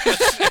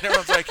 And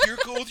everyone's like, you're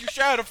cool with your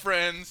shadow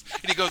friends.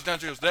 And he goes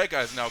downstairs, that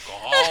guy's an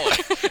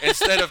alcoholic.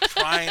 Instead of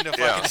trying to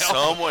fucking Yeah,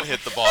 help someone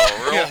hit the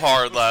bottle real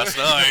hard last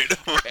night.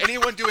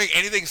 anyone doing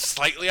anything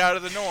slightly out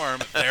of the norm,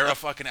 they're a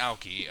fucking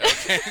alkie.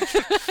 Okay?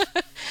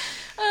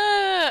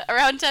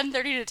 Around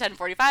 10:30 to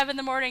 10:45 in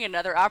the morning,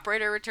 another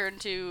operator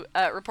reported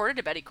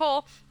to Betty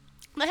Cole,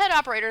 the head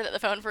operator, that the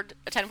phone for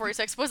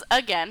 10:46 was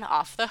again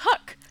off the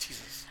hook.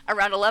 Jesus.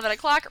 Around 11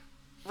 o'clock,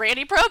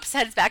 Randy Probst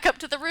heads back up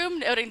to the room,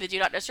 noting the Do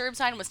Not Disturb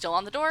sign was still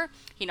on the door.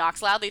 He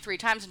knocks loudly 3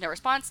 times with no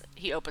response.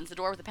 He opens the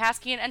door with a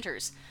passkey and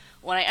enters.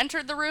 When I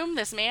entered the room,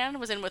 this man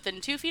was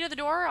within 2 feet of the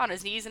door, on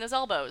his knees and his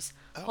elbows,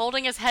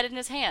 holding his head in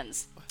his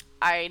hands.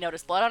 I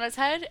noticed blood on his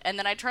head, and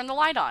then I turned the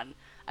light on.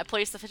 I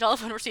placed the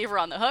telephone receiver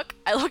on the hook.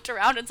 I looked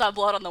around and saw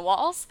blood on the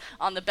walls,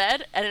 on the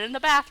bed, and in the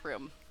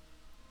bathroom.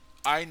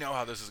 I know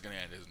how this is going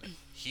to end, isn't it?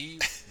 He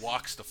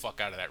walks the fuck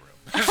out of that room.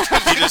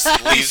 He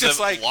just leaves just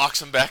him, like-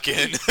 locks him back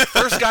in.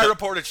 First guy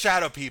reported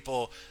shadow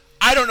people.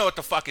 I don't know what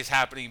the fuck is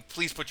happening.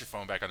 Please put your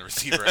phone back on the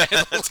receiver.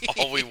 That's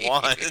all we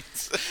want.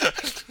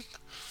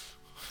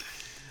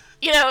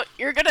 You know,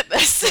 you're good at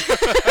this.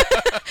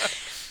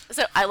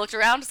 So I looked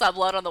around, saw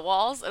blood on the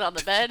walls and on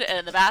the bed and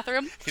in the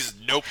bathroom. He's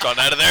noped on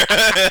out of there.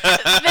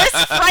 This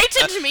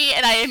frightened me,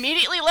 and I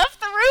immediately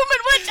left the room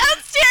and went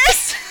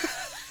downstairs.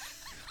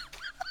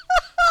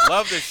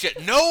 Love this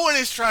shit. No one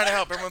is trying to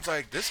help. Everyone's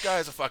like, this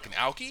guy's a fucking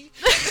alkie.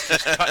 He's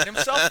just cutting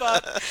himself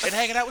up and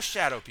hanging out with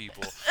shadow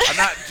people. I'm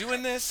not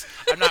doing this.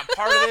 I'm not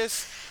part of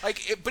this.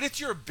 But it's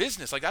your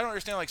business. Like, I don't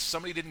understand, like,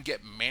 somebody didn't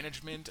get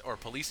management or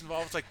police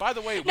involved. It's like, by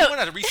the way, we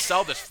want to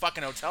resell this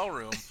fucking hotel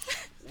room.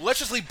 Let's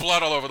just leave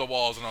blood all over the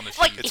walls and on the sheets.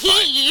 Like,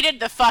 he yeeted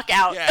the fuck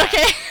out, yeah.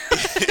 okay?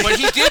 But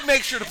he did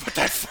make sure to put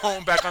that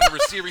phone back on the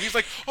receiver. He's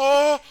like,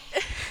 oh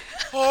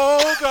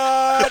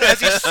God,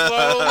 as he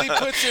slowly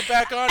puts it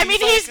back on. I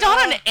mean, he's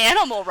not an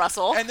animal,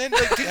 Russell. And then,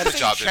 like, didn't a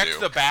job he to check do.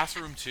 the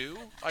bathroom, too?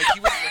 Like,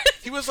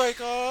 he was like,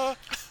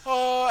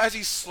 as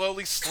he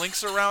slowly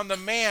slinks around the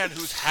man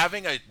who's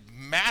having a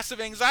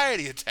massive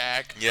anxiety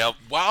attack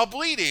while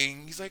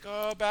bleeding. He's like,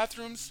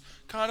 bathroom's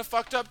kind of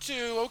fucked up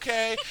too,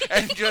 okay,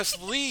 and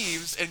just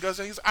leaves and goes,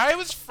 I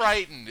was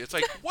frightened. It's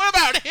like, what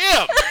about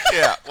him?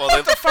 Yeah, well,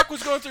 what the fuck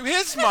was going through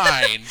his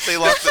mind? They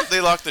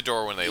locked the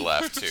door when they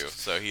left too,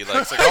 so he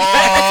like,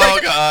 oh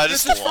God,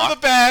 this it's is for the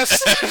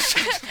best.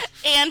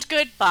 And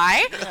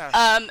goodbye.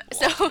 Yeah.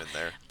 So him in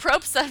there.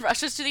 Probst then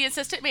rushes to the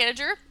assistant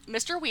manager,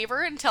 Mr.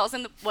 Weaver, and tells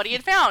him what he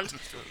had found.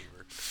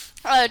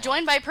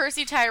 Joined by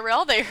Percy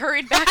Tyrell, they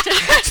hurried back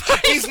to...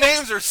 These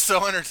names are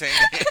so entertaining.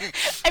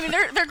 I mean,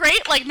 they're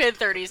great, like,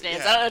 mid-30s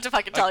names. Yeah. I don't know what to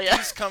fucking tell you.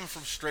 These come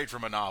straight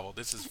from a novel.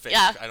 This is fake.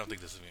 Yeah. I don't think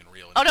this is even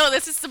real. Oh, no,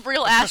 this is some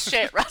real-ass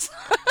shit, Russ.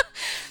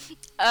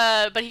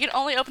 But he could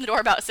only open the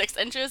door about 6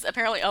 inches.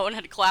 Apparently, Owen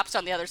had collapsed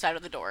on the other side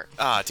of the door.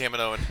 Ah, damn it,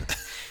 Owen.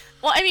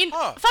 Well, I mean,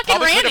 fucking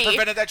probably could have Randy...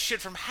 prevented that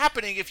shit from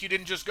happening if you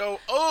didn't just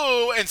go,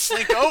 and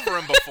slink over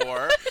him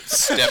before.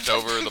 Stepped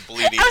over the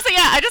bleeding. I was like,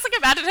 I just, like,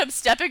 imagine him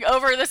stepping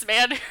over this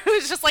man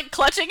who's just, like,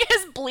 clutching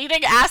his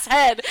bleeding ass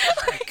head.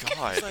 Oh my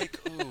God. He's like,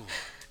 you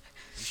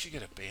should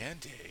get a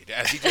Band-Aid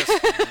as he just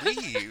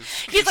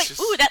leaves. He's like,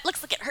 ooh, that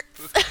looks like it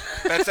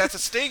hurts. That's a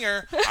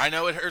stinger. I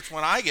know it hurts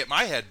when I get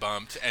my head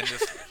bumped and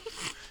just...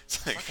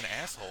 Like, fucking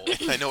asshole.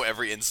 I know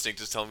every instinct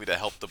is telling me to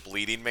help the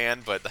bleeding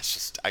man, but that's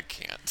just, I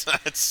can't.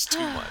 It's too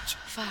much.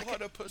 Fuck. What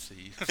a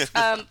pussy.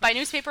 By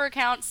newspaper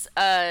accounts,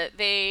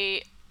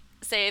 they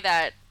say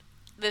that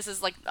this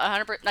is like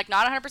 100%, like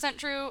not 100%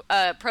 true.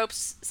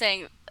 Probst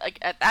saying like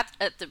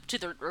to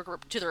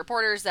the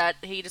reporters that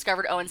he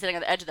discovered Owen sitting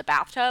on the edge of the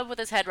bathtub with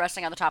his head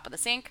resting on the top of the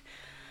sink.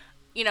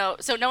 You know,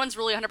 so no one's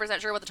really 100%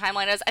 sure what the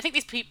timeline is. I think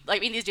these people,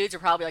 like, I mean, these dudes are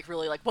probably like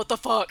really like, what the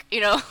fuck,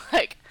 you know,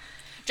 like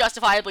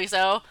justifiably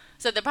so.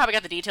 So they probably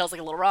got the details like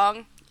a little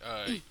wrong.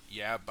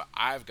 Yeah, but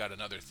I've got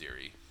another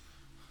theory.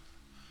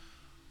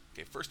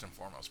 Okay, first and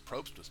foremost,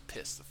 Probst was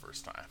pissed the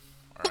first time.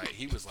 All right,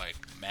 he was like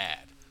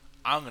mad.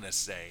 I'm gonna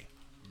say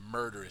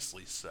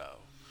murderously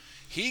so.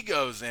 He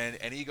goes in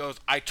and he goes,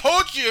 I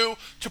told you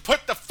to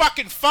put the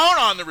fucking phone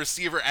on the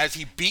receiver, as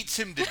he beats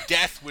him to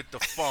death with the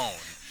phone.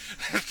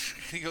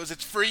 He goes,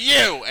 it's for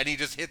you, and he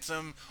just hits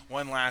him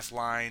one last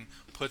line,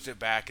 puts it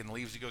back, and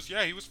leaves. He goes,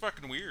 yeah, he was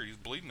fucking weird. He was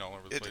bleeding all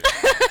over the place.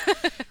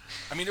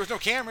 I mean, there was no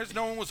cameras.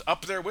 No one was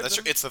up there with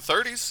him. It's the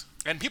 30s.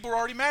 And people were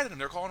already mad at him.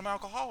 They're calling him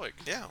alcoholic.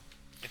 Yeah.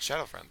 It's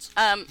Shadow Friends.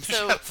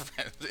 So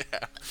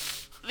Yeah.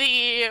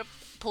 the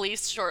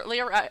police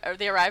shortly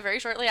they arrive very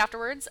shortly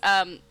afterwards.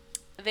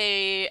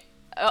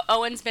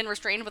 Owen's been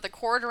restrained with a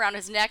cord around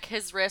his neck,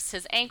 his wrists,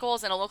 his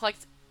ankles, and it looked like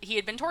he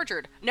had been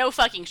tortured. No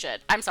fucking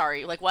shit. I'm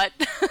sorry. Like, what?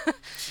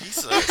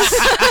 Jesus.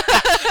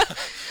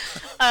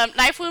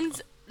 Knife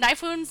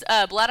wounds,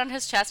 blood on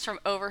his chest from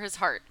over his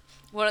heart.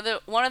 One of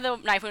the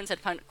knife wounds had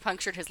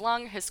punctured his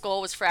lung. His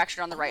skull was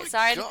fractured on the right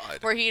side,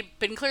 where he had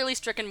been clearly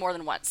stricken more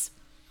than once.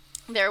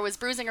 There was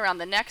bruising around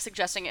the neck,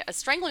 suggesting a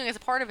strangling as a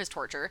part of his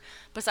torture.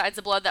 Besides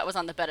the blood that was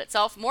on the bed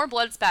itself, more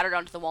blood spattered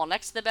onto the wall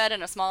next to the bed,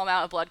 and a small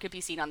amount of blood could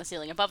be seen on the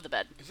ceiling above the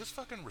bed. Is this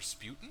fucking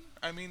Rasputin?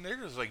 I mean, they're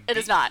just like It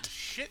is not. the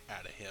shit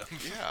out of him.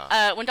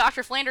 Yeah. When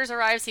Dr. Flanders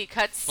arrives, he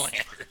cuts...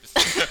 Flanders.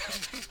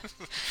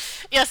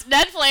 Yes,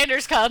 Ned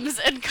Flanders comes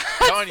and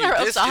cuts Telling the you,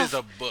 ropes this off. is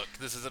a book.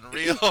 This isn't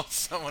real.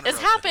 Someone This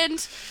wrote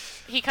happened.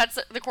 He cuts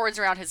the cords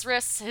around his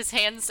wrists. His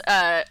hands,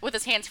 with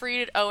his hands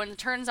freed, Owen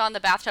turns on the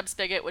bathtub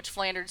spigot, which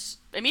Flanders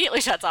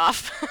immediately shuts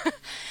off.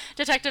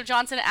 Detective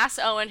Johnson asks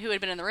Owen, who had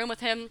been in the room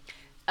with him.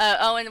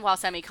 Owen, while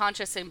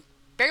semi-conscious and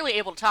barely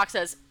able to talk,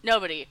 says,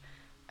 "Nobody.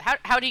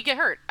 How did you get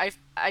hurt?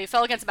 I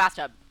fell against a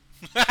bathtub."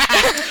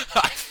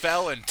 I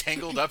fell and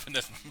tangled up in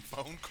this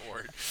phone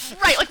cord.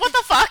 Right, like, what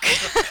the fuck?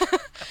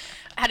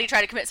 Had he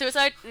tried to commit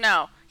suicide?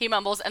 No. He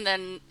mumbles and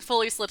then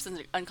fully slips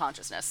into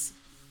unconsciousness.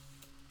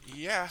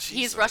 Yeah.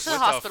 He's rushed to the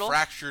With hospital. a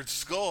fractured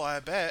skull, I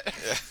bet.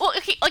 Well,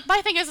 like,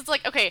 my thing is, it's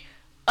like, okay,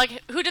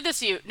 like, who did this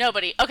to you?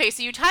 Nobody. Okay,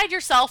 so you tied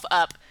yourself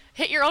up,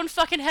 hit your own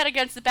fucking head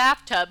against the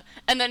bathtub,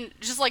 and then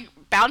just, like,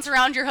 bounce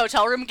around your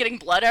hotel room getting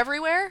blood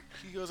everywhere?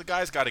 He goes, a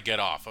guy's got to get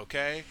off,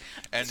 okay?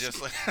 And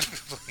just like,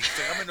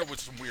 I'm into with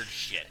some weird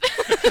shit.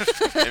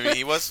 I mean,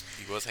 he was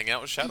hanging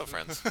out with Shadow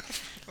Friends.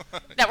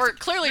 That were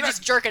clearly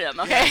just jerking him,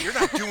 okay? Yeah, you're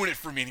not doing it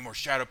for me anymore,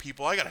 shadow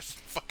people. I gotta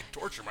fucking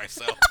torture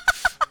myself.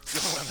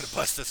 I'm gonna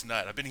bust this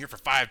nut. I've been here for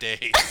 5 days.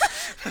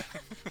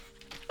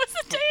 It's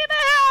a day and a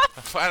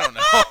half. I don't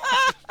know.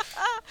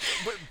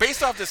 But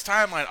based off this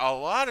timeline, a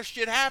lot of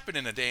shit happened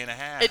in a day and a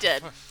half. It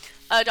did.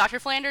 Dr.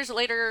 Flanders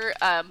later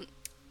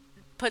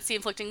puts the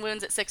inflicting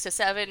wounds at 6 to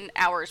 7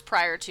 hours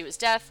prior to his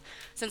death,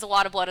 since a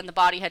lot of blood in the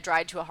body had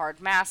dried to a hard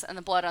mass, and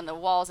the blood on the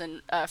walls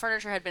and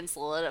furniture had been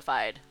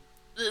solidified.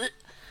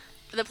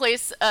 The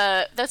place,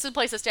 that's the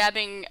place of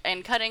stabbing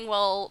and cutting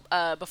well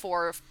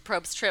before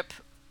Probe's trip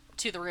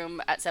to the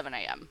room at 7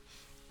 a.m.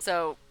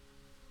 So,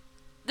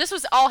 this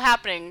was all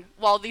happening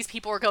while these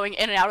people were going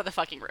in and out of the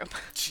fucking room.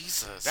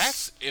 Jesus.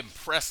 That's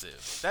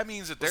impressive. That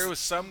means that there was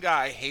some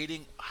guy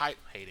hiding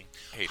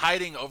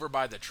over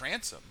by the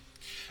transom,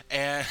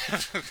 and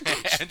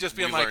and just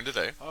being we like, learned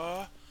today.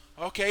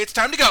 okay, it's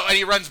time to go. And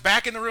he runs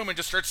back in the room and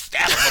just starts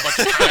stabbing him a bunch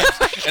of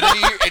times. And then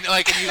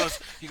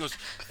he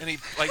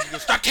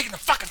goes, stop taking the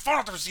fucking phone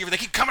off the receiver. They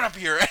keep coming up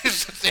here.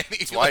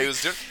 That's why he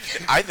was doing.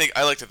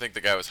 I like to think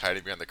the guy was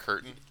hiding behind the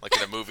curtain, like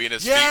in a movie, and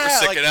his feet were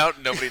sticking out,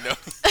 and nobody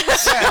knows.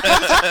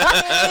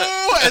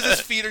 As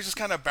his feet are just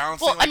kind of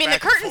bouncing. Well, I mean, the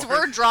curtains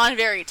were drawn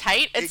very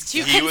tight. It's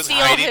to he was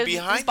conceal hiding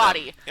behind his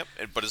body. Them.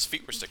 Yep, but his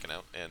feet were sticking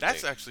out. And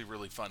That's actually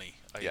really funny.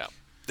 Like, yeah.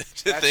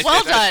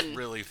 Well done. That's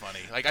really funny.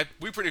 Like I'm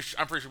pretty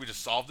sure we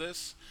just solved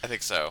this. I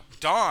think so.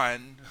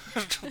 Don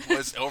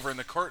was over in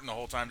the curtain the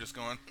whole time, just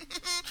going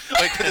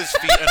like with his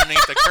feet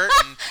underneath the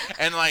curtain,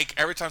 and like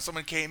every time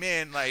someone came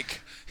in,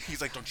 like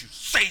he's like, "Don't you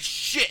say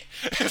shit!"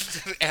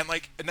 and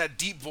like in that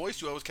deep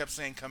voice you always kept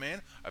saying, "Come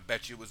in." I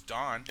bet you it was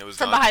Don. It was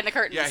From Don. behind the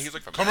curtains. Yeah, he's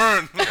like, "Come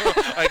in,"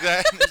 like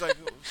that. And he's like,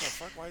 "What the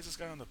fuck? Why is this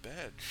guy on the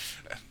bed?"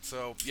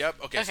 So, yep.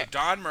 Okay, so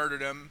Don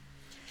murdered him,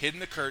 hid in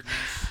the curtains.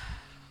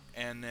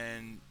 And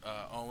then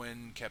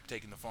Owen kept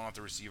taking the phone off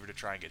the receiver to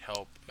try and get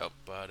help. Yep.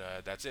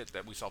 But that's it.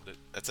 We solved it.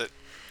 That's it.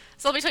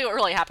 So let me tell you what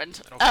really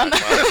happened. Okay.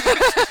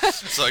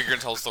 So you're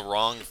gonna tell us the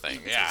wrong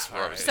thing. Yeah.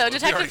 All right. So We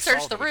detectives already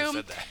searched solved the it, we just room.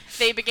 said that.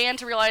 They began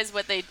to realize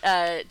what they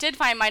did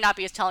find might not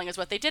be as telling as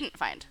what they didn't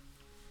find.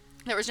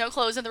 There was no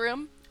clothes in the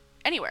room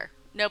anywhere.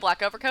 No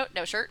black overcoat,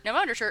 no shirt, no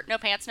undershirt, no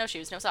pants, no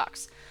shoes, no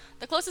socks.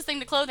 The closest thing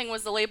to clothing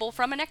was the label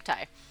from a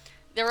necktie.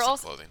 There were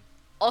also clothing.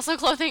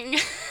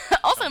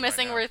 clothing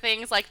missing were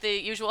things like the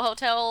usual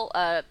hotel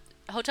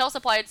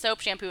supplied soap,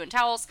 shampoo, and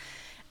towels.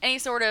 Any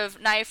sort of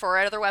knife or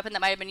other weapon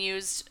that might have been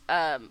used,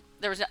 there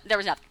was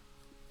nothing.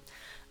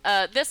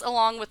 This,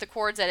 along with the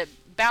cords that had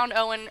bound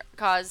Owen,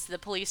 caused the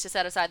police to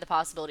set aside the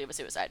possibility of a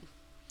suicide.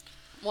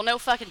 Well, no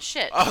fucking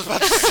shit. I was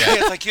about to say,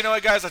 it's like, you know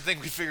what, guys? I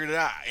think we figured it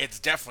out. It's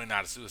definitely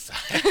not a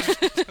suicide.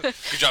 Good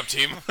job,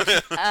 team.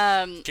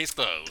 Case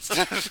closed.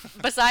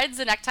 Besides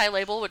the necktie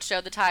label, which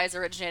showed the ties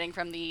originating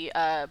from the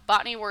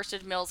Botany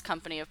Worsted Mills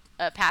Company of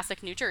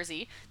Passaic, New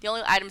Jersey, the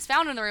only items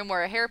found in the room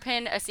were a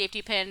hairpin, a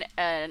safety pin,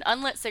 an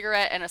unlit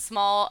cigarette, and a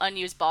small,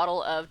 unused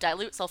bottle of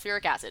dilute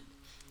sulfuric acid.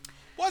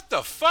 What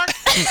the fuck?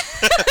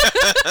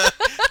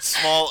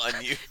 Small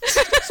unused.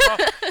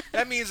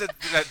 That means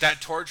that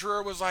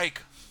torturer was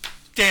like,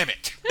 damn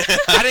it.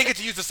 I didn't get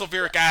to use the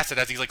sulfuric acid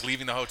as he's like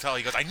leaving the hotel.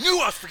 He goes, I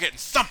knew I was forgetting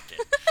something.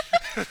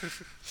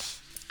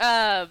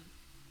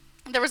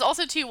 There was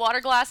also 2 water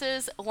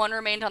glasses. One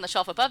remained on the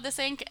shelf above the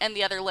sink, and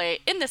the other lay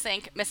in the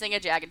sink, missing a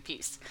jagged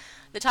piece.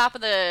 The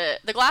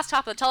glass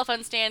top of the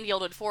telephone stand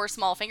yielded 4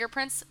 small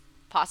fingerprints,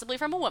 possibly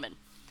from a woman,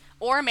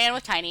 or a man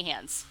with tiny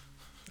hands.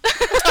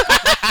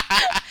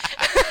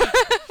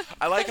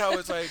 I like how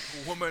it's like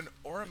a woman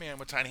or a man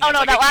with tiny hands. Oh no,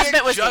 like, that it last can't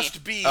bit was just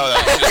me. be. Oh,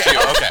 that was just you.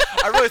 Okay.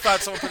 I really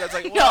thought someone put that.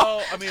 Like,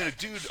 well, I mean, a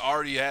dude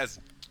already has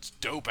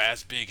dope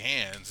ass big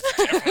hands. It's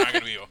definitely not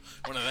gonna be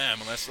one of them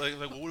unless like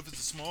well, what if it's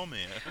a small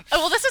man? Oh,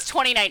 well, this is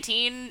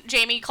 2019.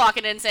 Jamie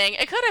clocking in saying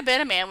it could have been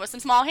a man with some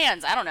small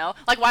hands. I don't know.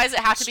 Like, why does it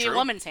have to be true. a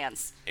woman's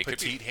hands? It could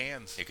Petite be.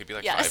 hands. It could be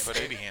like Yes. 5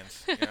 foot Baby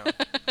hands. You know,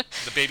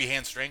 the baby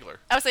hand strangler.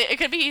 I would say it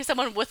could be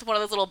someone with one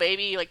of those little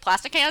baby like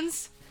plastic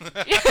hands.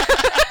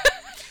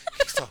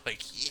 He's all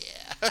like, yeah.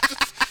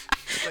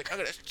 He's like, I'm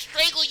gonna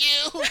strangle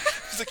you.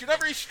 He's like, you're not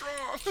very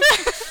strong.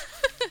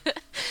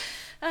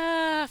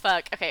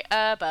 Fuck. Okay.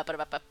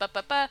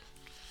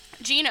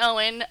 Gene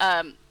Owen,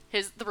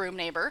 the room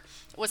neighbor,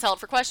 was held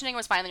for questioning.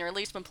 Was finally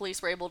released when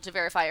police were able to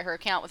verify her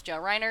account with Joe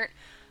Reinert.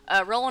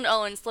 Roland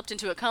Owen slipped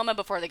into a coma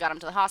before they got him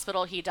to the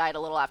hospital. He died a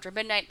little after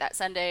midnight that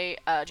Sunday,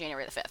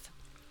 January the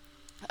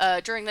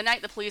 5th. During the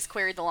night, the police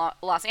queried the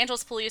Los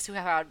Angeles police, who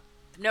have had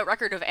no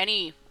record of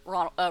any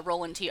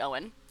Roland T.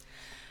 Owen.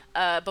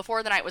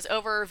 Before the night was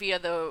over, via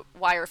the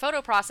wire photo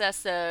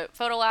process, the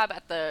photo lab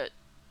at the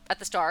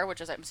Star,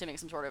 which is I'm assuming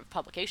some sort of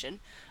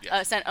publication,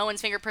 sent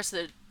Owen's fingerprints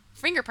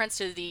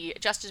to the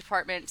Justice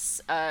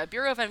Department's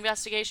Bureau of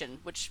Investigation,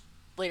 which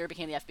later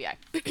became the FBI.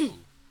 Nice.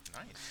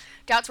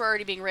 Doubts were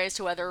already being raised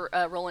to whether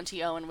Roland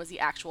T. Owen was the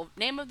actual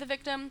name of the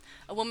victim.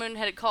 A woman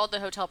had called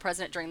the hotel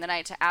president during the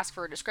night to ask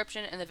for a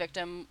description, and the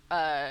victim,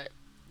 and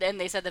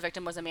they said the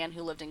victim was a man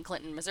who lived in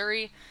Clinton,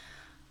 Missouri.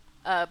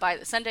 By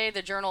Sunday,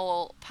 the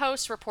Journal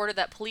Post reported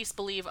that police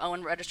believe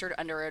Owen registered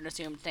under an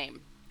assumed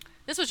name.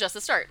 This was just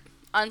the start.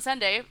 On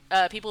Sunday,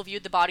 people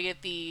viewed the body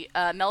at the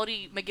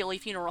Melody McGilly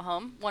Funeral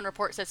Home. One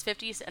report says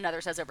 50,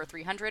 another says over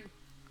 300.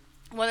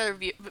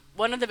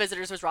 One of the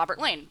visitors was Robert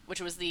Lane,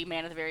 which was the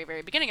man at the very,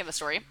 very beginning of the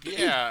story.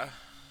 Yeah.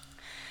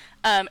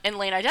 And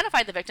Lane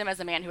identified the victim as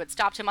the man who had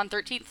stopped him on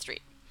 13th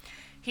Street.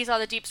 He saw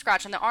the deep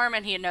scratch on the arm,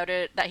 and he had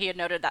noted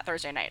that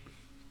Thursday night.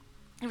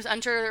 He was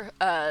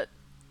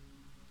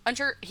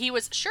he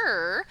was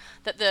sure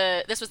that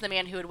this was the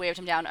man who had waved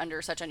him down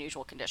under such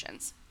unusual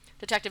conditions.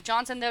 Detective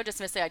Johnson, though,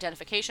 dismissed the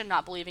identification,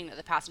 not believing that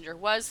the passenger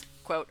was,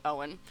 quote,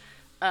 Owen,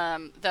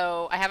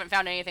 though I haven't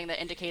found anything that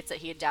indicates that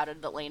he had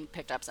doubted that Lane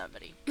picked up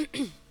somebody.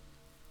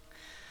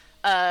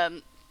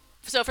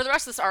 So for the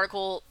rest of this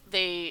article,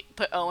 they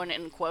put Owen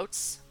in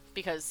quotes,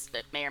 because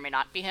it may or may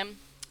not be him.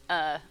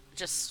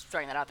 Just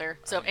throwing that out there.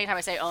 So anytime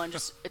I say Owen,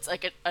 it's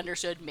like an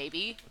understood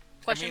maybe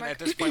question mark. At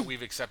this point,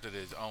 we've accepted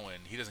it as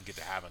Owen. He doesn't get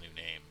to have a new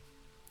name.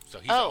 So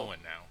he's Owen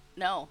now.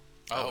 No.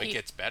 Oh, it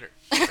gets better.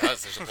 It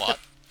does. There's a plot.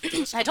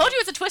 I told you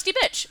it's a twisty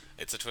bitch.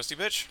 It's a twisty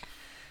bitch.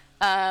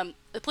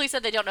 The police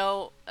said they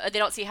don't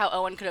see how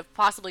Owen could have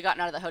possibly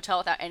gotten out of the hotel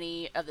without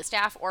any of the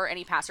staff or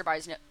any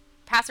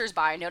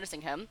passersby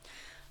noticing him.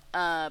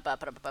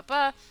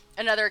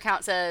 Another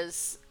account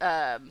says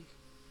no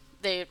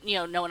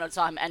one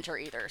saw him enter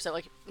either. So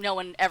no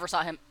one ever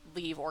saw him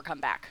leave or come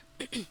back.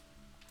 The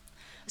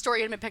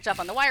story had been picked up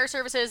on the wire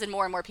services, and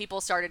more people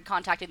started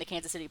contacting the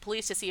Kansas City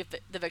police to see if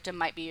the victim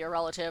might be a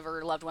relative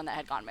or loved one that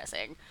had gone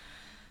missing.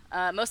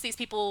 Most of these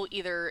people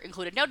either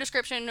included no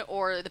description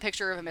or the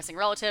picture of a missing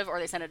relative, or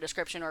they sent a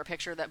description or a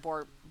picture that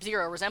bore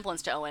zero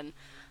resemblance to Owen.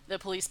 The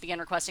police began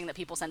requesting that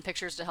people send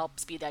pictures to help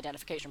speed the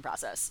identification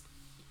process.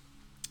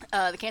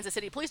 The Kansas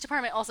City Police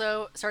Department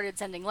also started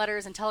sending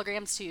letters and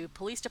telegrams to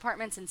police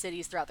departments in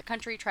cities throughout the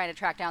country, trying to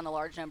track down the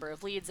large number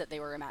of leads that they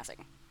were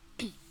amassing.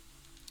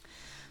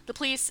 The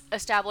police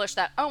established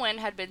that Owen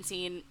had been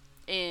seen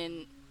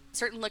in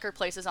certain liquor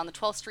places on the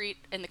 12th Street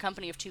in the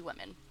company of two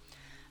women.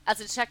 As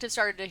the detectives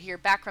started to hear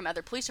back from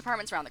other police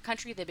departments around the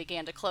country, they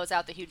began to close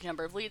out the huge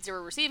number of leads they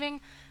were receiving,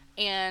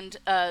 and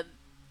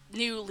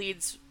new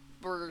leads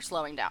were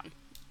slowing down.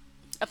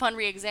 Upon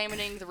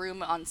re-examining the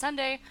room on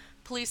Sunday,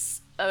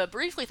 police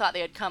briefly thought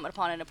they had come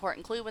upon an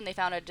important clue when they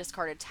found a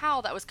discarded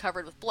towel that was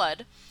covered with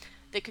blood.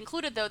 They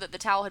concluded, though, that the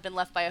towel had been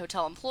left by a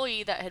hotel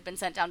employee that had been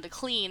sent down to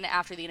clean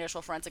after the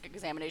initial forensic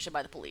examination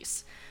by the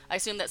police. I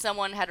assume that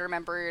someone had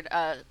remembered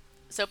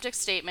Soptic's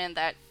statement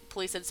that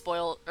police had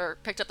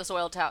picked up the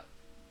soiled towel.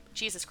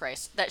 Jesus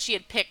Christ. That she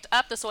had picked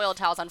up the soiled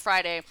towels on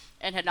Friday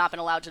and had not been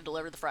allowed to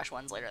deliver the fresh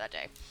ones later that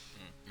day.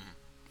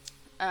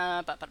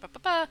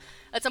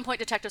 At some point,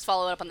 detectives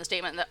followed up on the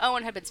statement that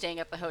Owen had been staying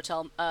at the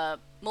hotel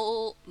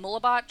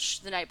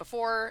Mullabach the night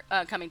before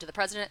coming to the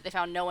president. They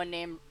found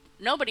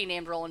nobody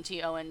named Roland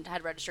T. Owen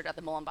had registered at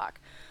the Mullabach.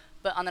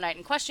 But on the night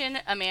in question,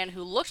 a man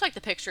who looked like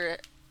the picture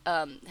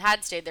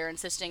had stayed there,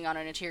 insisting on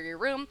an interior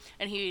room,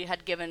 and he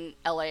had given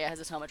LA as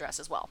his home address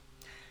as well.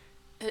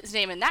 His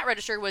name in that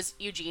register was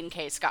Eugene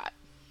K. Scott.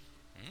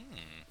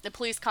 The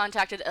police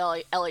contacted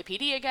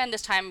LAPD again,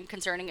 this time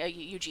concerning a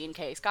Eugene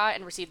K. Scott,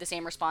 and received the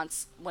same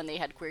response when they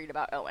had queried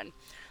about Owen.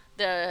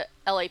 The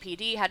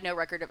LAPD had no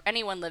record of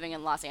anyone living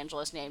in Los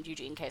Angeles named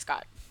Eugene K.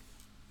 Scott.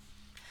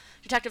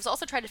 Detectives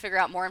also tried to figure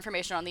out more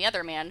information on the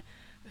other man,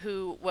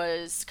 who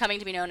was coming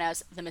to be known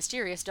as the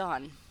Mysterious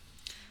Dawn.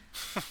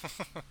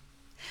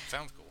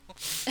 Sounds cool.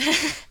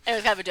 It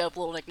was kind of a dope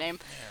little nickname.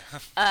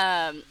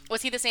 Yeah.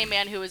 Was he the same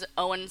man who was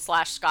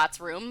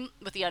Owen/Scott's room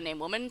with the unnamed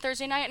woman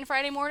Thursday night and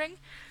Friday morning?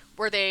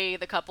 Were they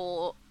the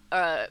couple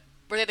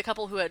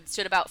who had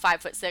stood about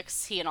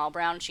 5'6", he in all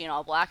brown, she in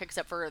all black,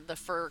 except for the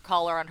fur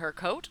collar on her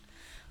coat?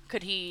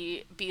 Could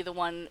he be the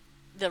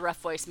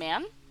rough-voiced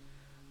man?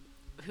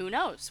 Who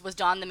knows? Was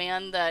Don the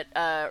man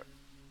that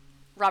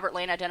Robert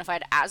Lane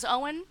identified as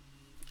Owen?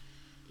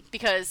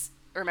 Because,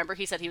 remember,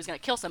 he said he was going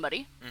to kill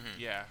somebody. Mm-hmm.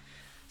 Yeah.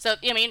 So,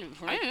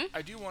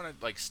 I do want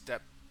to,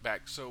 step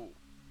back. So,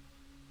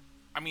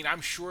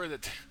 I'm sure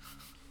that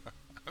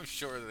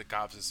the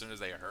cops, as soon as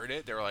they heard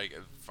it, they were like,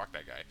 fuck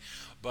that guy.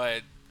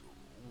 But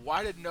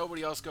why did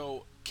nobody else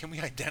go, can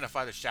we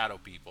identify the shadow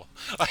people?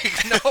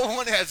 No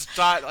one has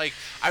thought,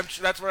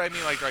 that's what I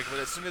mean,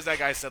 as soon as that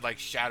guy said,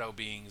 shadow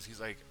beings, he's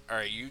like, all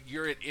right,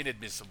 you're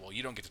inadmissible.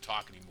 You don't get to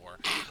talk anymore.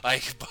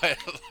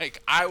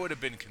 I would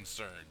have been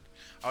concerned.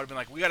 I would have been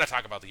like, we got to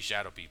talk about these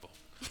shadow people.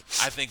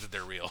 I think that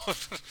they're real.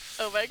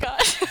 Oh my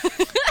gosh.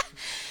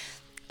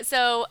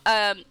 So,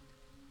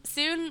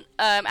 soon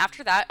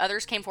after that,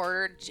 others came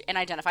forward and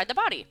identified the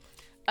body.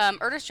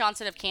 Ernest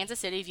Johnson of Kansas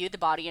City viewed the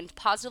body and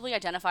positively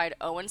identified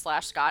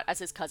Owen/Scott as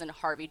his cousin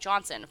Harvey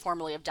Johnson,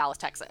 formerly of Dallas,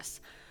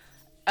 Texas.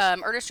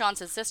 Ernest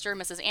Johnson's sister,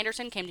 Mrs.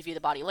 Anderson, came to view the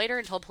body later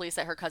and told police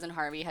that her cousin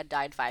Harvey had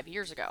died 5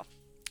 years ago.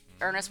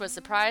 Ernest was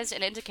surprised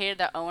and indicated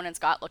that Owen and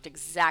Scott looked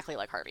exactly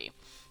like Harvey.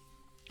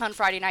 On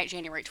Friday night,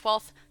 January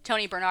 12th,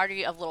 Tony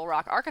Bernardi of Little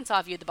Rock,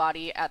 Arkansas, viewed the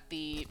body at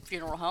the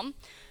funeral home,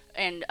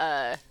 and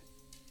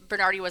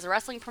Bernardi was a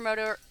wrestling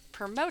promoter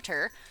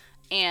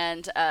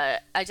and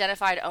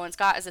identified Owen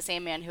Scott as the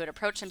same man who had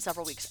approached him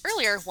several weeks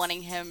earlier,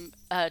 wanting him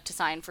to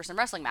sign for some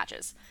wrestling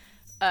matches.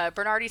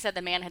 Bernardi said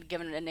the man had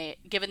given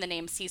the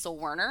name Cecil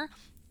Werner,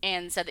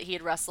 and said that he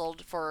had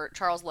wrestled for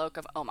Charles Loke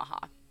of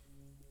Omaha.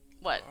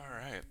 What?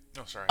 All right.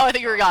 No, sorry. Oh, I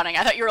thought you were yawning.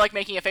 I thought you were like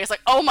making a face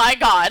like, oh my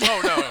god.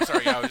 Oh no,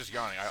 sorry. Yeah, I was just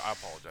yawning. I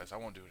apologize. I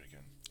won't do it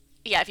again.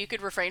 Yeah, if you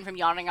could refrain from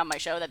yawning on my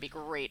show, that'd be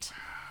great.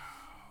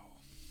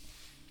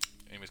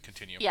 Anyways,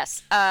 continue.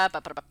 Yes.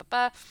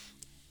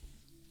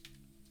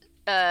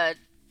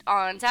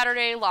 On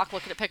Saturday, Locke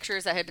looked at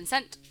pictures that had been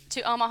sent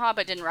to Omaha,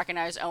 but didn't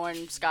recognize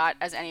Owen Scott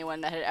as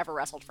anyone that had ever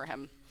wrestled for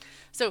him.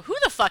 So who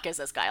the fuck is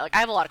this guy? Like, I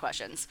have a lot of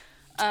questions.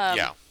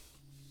 Yeah.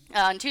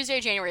 On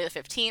Tuesday, January the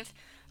 15th,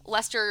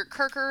 Lester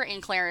Kirker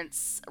and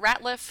Clarence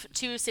Ratliff,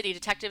 two city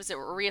detectives that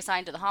were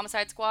reassigned to the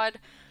homicide squad,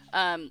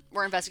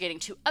 were investigating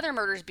two other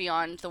murders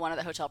beyond the one of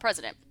the hotel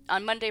president.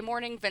 On Monday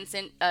morning,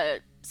 Vincent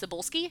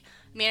Cebulski,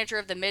 manager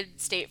of the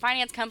Mid-State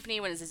Finance Company,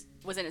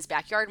 was in his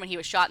backyard when he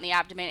was shot in the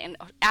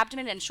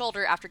abdomen and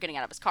shoulder after getting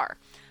out of his car.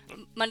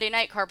 Monday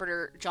night,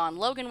 carpenter John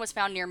Logan was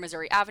found near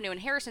Missouri Avenue and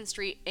Harrison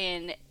Street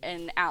in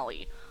an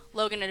alley.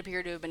 Logan had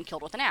appeared to have been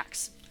killed with an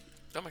axe.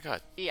 Oh my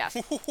god. Yeah.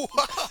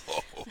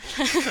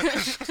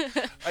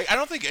 I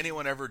don't think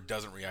anyone ever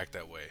doesn't react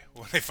that way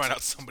when they find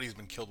out somebody's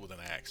been killed with an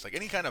axe. Like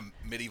any kind of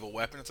medieval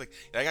weapon, it's like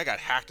that guy got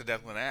hacked to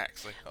death with an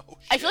axe. Like, oh shit.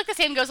 I feel like the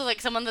same goes with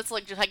like someone that's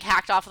like just like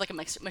hacked off with like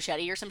a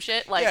machete or some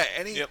shit. Like,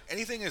 yeah,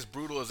 anything as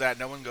brutal as that,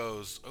 no one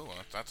goes, oh,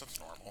 that's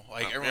normal.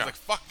 Like everyone's like,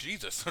 fuck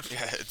Jesus.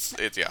 Yeah,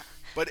 it's yeah.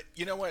 But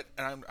you know what?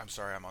 And I'm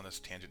sorry, I'm on this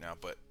tangent now.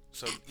 But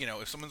so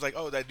if someone's like,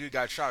 oh, that dude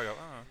got shot, I go,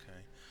 oh, okay.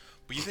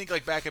 But you think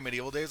like back in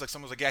medieval days, like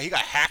someone's like, yeah, he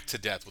got hacked to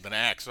death with an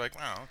axe. You're like,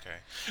 oh, okay.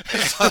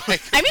 So,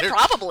 like, I mean,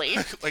 probably.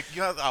 Like,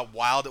 you know how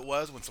wild it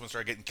was when someone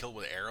started getting killed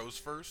with arrows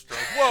first? They're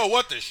like, whoa,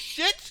 what the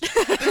shit?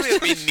 Did we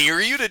have to be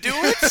near you to do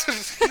it?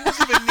 He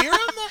wasn't even near him?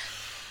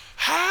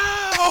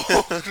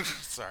 How?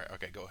 Sorry,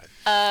 okay, go ahead.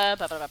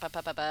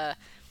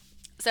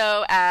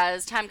 So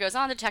as time goes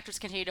on, detectives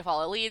continue to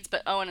follow leads,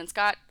 but Owen and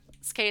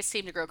Scott's case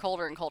seemed to grow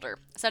colder and colder.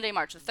 Sunday,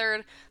 March the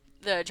 3rd,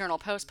 the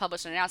Journal-Post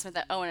published an announcement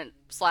that Owen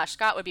 /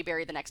 Scott would be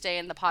buried the next day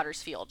in the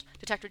Potter's Field.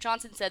 Detective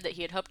Johnson said that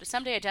he had hoped to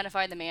someday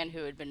identify the man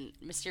who had been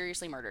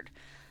mysteriously murdered.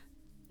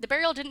 The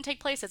burial didn't take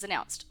place as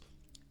announced.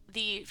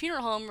 The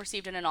funeral home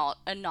received an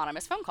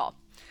anonymous phone call.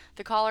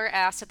 The caller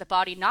asked that the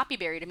body not be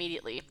buried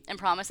immediately and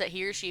promised that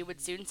he or she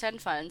would soon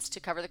send funds to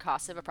cover the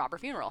costs of a proper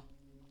funeral.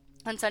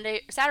 On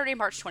Saturday,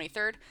 March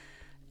 23rd,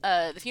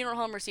 the funeral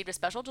home received a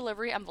special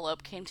delivery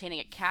envelope containing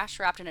a cash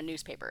wrapped in a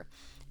newspaper.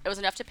 It was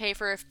enough to pay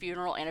for a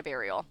funeral and a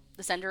burial.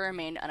 The sender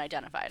remained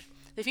unidentified.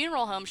 The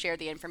funeral home shared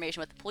the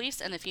information with the police,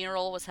 and the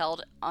funeral was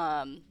held,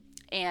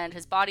 and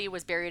his body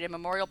was buried in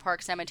Memorial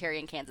Park Cemetery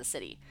in Kansas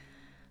City.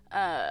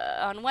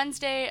 On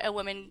Wednesday, a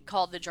woman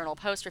called the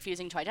Journal-Post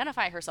refusing to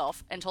identify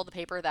herself and told the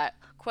paper that,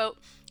 quote,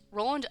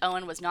 Roland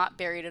Owen was not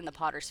buried in the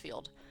Potter's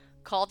Field.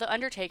 Call the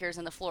undertakers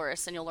and the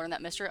florists and you'll learn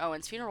that Mr.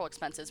 Owen's funeral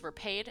expenses were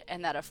paid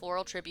and that a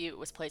floral tribute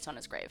was placed on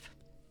his grave.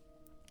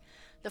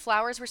 The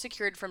flowers were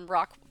secured from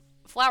Rock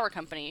Flower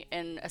Company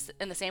in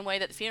the same way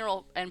that the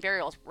funeral and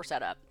burials were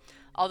set up,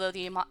 although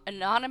the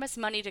anonymous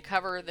money to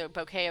cover the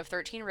bouquet of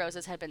 13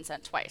 roses had been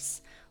sent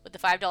twice, with the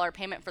 $5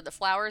 payment for the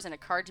flowers and a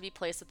card to be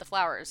placed with the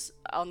flowers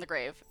on the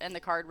grave, and the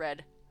card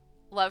read,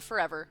 Love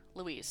Forever,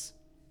 Louise.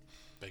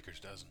 Baker's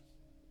dozen.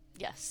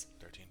 Yes.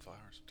 13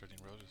 flowers, 13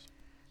 roses.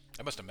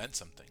 That must have meant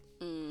something.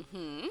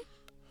 Mm-hmm.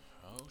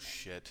 Oh,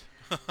 shit.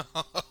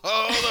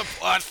 Oh, the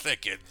plot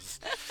thickens.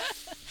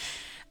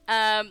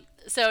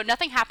 So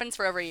nothing happens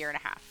for over a year and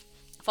a half.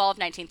 Fall of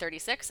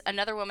 1936,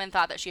 another woman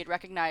thought that she had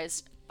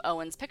recognized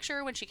Owen's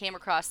picture when she came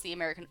across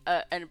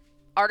an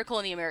article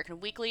in the American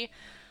Weekly,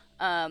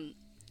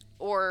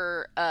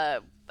 or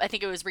I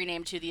think it was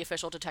renamed to the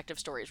Official Detective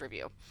Stories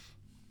Review.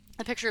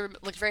 The picture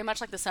looked very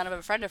much like the son of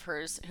a friend of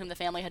hers, whom the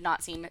family had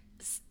not seen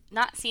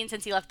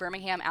since he left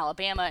Birmingham,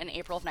 Alabama in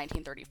April of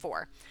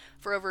 1934.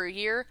 For over a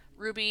year,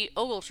 Ruby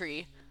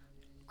Ogletree,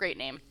 great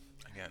name.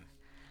 Again,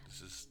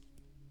 this is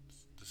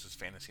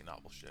fantasy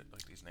novel shit,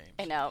 like these names.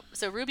 I know.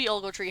 So Ruby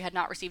Ogletree had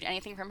not received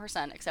anything from her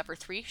son except for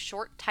 3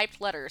 short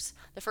typed letters,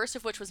 the first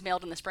of which was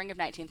mailed in the spring of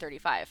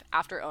 1935,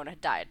 after Owen had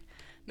died.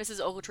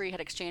 Mrs. Ogletree had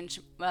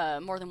exchanged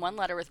more than one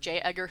letter with J.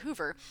 Edgar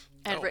Hoover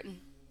and had written...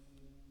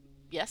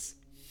 Yes?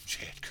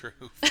 J. Edgar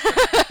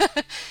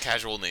Hoover.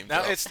 Casual name.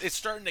 Now drop. it's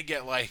starting to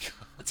get like...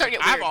 It's starting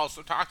to get I've weird.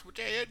 also talked with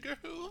J. Edgar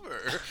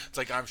Hoover. It's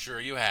like, I'm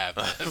sure you have.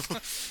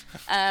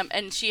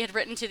 And she had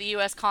written to the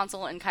U.S.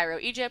 consul in Cairo,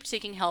 Egypt,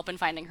 seeking help in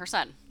finding her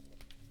son.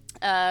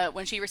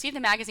 When she received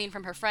the magazine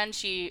from her friend,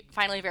 she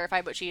finally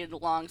verified what she had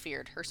long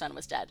feared. Her son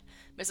was dead.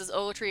 Mrs.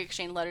 Ogletree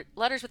exchanged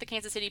letters with the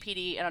Kansas City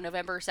PD, and on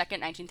November 2nd,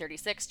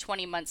 1936,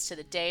 20 months to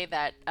the day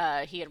that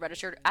he had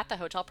registered at the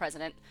Hotel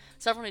President,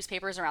 several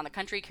newspapers around the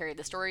country carried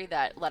the story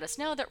that let us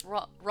know that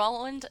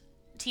Roland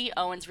T.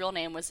 Owen's real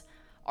name was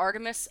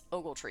Artemus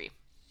Ogletree.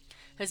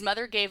 His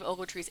mother gave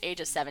Ogletree's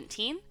age as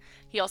 17.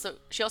 She also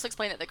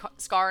explained that the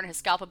scar on his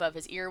scalp above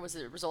his ear was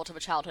the result of a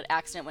childhood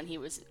accident when he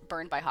was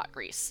burned by hot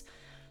grease.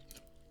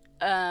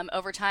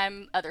 Over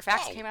time, other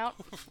facts came out.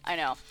 I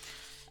know.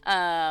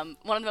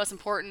 One of the most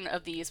important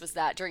of these was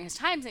that during his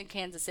times in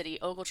Kansas City,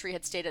 Ogletree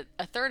had stayed at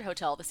a third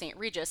hotel, the St.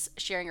 Regis,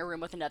 sharing a room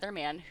with another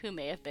man who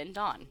may have been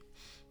Don.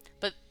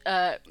 But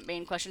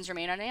main questions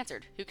remain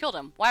unanswered. Who killed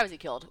him? Why was he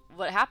killed?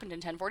 What happened in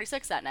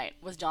 1046 that night?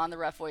 Was Don the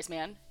rough voice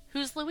man?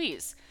 Who's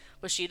Louise?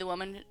 Was she the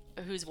woman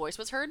whose voice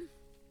was heard?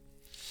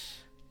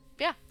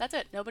 Yeah, that's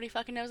it. Nobody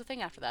fucking knows a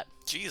thing after that.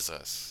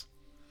 Jesus.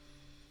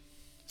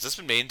 Has this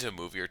been made into a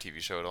movie or TV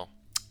show at all?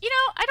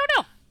 I don't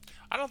know.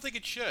 I don't think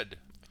it should.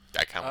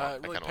 I kind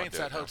of It really paints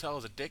that hotel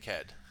as a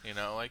dickhead.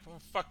 Like, well,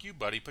 fuck you,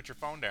 buddy. Put your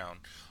phone down.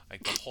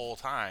 Like, the whole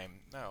time.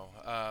 No.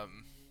 God.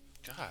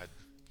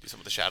 Do something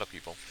with the shadow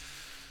people.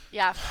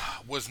 Yeah.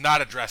 Was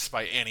not addressed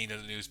by any of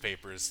the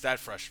newspapers. That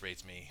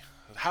frustrates me.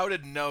 How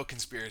did no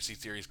conspiracy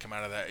theories come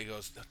out of that? He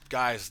goes,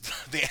 guys,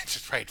 the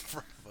answer's right in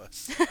front of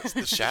us. It's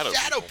the shadow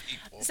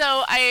people.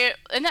 So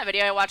in that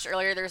video I watched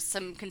earlier, there's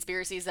some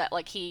conspiracies that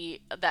like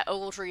that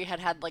Ogletree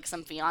had like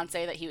some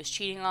fiance that he was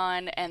cheating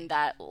on, and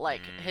that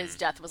like his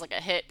death was like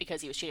a hit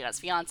because he was cheating on his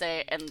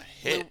fiance, and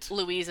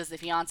Louise is the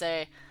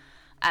fiance.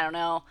 I don't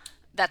know.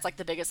 That's like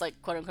the biggest like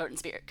quote unquote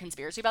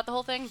conspiracy about the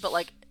whole thing, but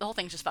like the whole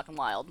thing's just fucking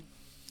wild.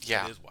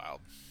 Yeah. It is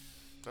wild.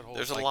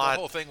 There's a lot. The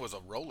whole thing was a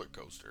roller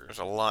coaster. There's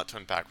a lot to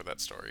unpack with that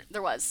story.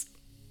 There was.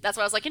 That's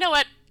why I was like, you know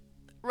what?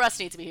 Russ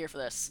needs to be here for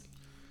this.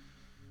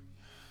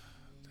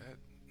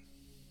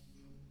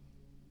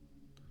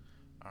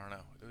 I don't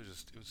know. It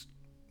was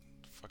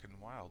fucking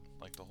wild.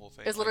 Like the whole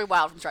thing. It was literally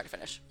wild from start to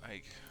finish.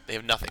 Like they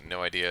have nothing,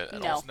 no idea at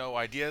all. There's no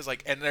ideas.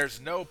 Like, and there's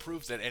no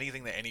proof that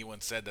anything that anyone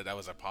said that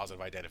was a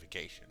positive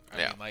identification. I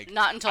mean, like,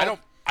 not until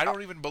I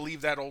don't even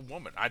believe that old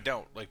woman. I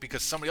don't. Like,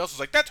 because somebody else was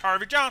like, that's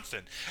Harvey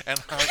Johnson. And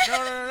I'm like,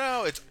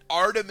 no. It's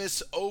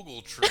Artemis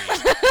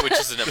Ogletree. Which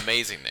is an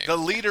amazing name. The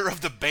leader of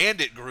the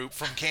bandit group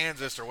from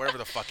Kansas or wherever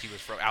the fuck he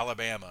was from,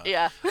 Alabama.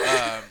 Yeah.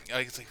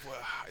 Like, it's like, well,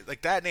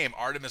 like that name,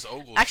 Artemis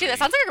Ogletree. Actually, that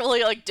sounds like a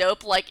really like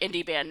dope like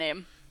indie band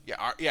name.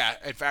 Yeah.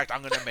 In fact,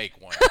 I'm gonna make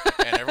one,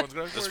 and everyone's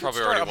gonna. There's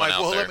probably already I'm one like,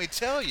 out well, there. let me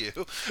tell you.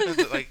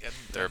 Like,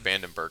 they're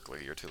banned in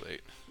Berkeley. You're too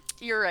late.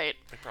 You're right.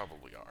 They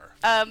probably are.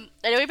 I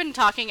know we've been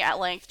talking at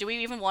length. Do we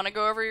even want to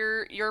go over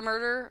your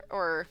murder,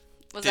 or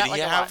was that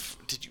like a lot?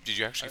 Did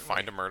you actually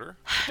find a murder?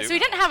 So he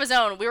didn't have his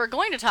own. We were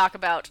going to talk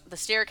about the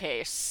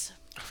staircase.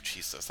 Oh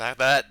Jesus!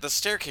 That the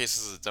staircase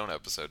is its own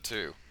episode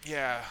too.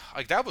 Yeah,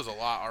 like that was a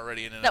lot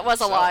already in and That of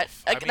was itself. a lot.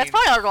 I That's mean,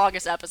 probably our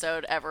longest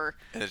episode ever.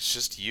 And it's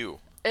just you.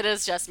 It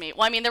is just me.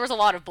 Well, I mean, there was a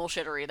lot of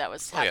bullshittery that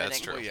was happening. Yeah,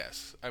 that's true. Well,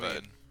 yes. I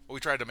mean,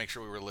 we tried to make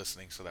sure we were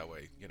listening so that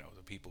way,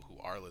 the people who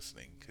are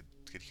listening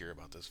could hear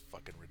about this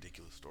fucking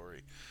ridiculous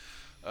story.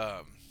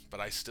 But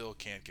I still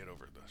can't get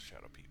over the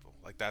shadow people.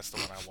 Like, that's the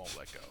one I won't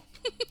let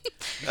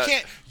go.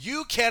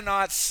 You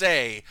cannot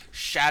say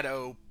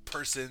shadow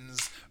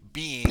persons,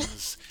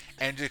 beings,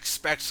 and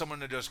expect someone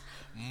to just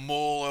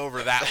mull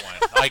over that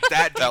one. Like,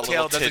 that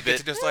detail doesn't get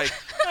to just like,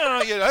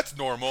 oh, yeah, that's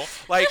normal.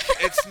 Like,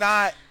 that's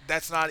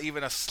not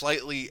even a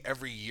slightly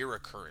every year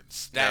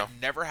occurrence. That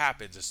never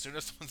happens. As soon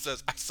as someone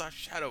says, I saw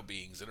shadow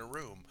beings in a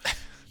room,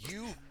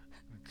 you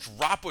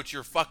drop what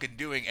you're fucking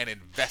doing and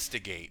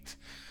investigate.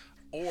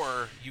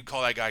 Or you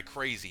call that guy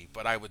crazy,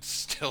 but I would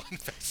still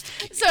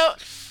investigate. So,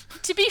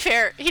 to be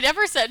fair, he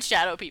never said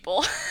shadow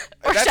people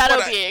or That's shadow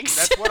what beings.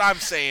 That's what I'm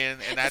saying,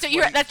 and that's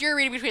so that's your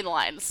reading between the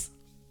lines.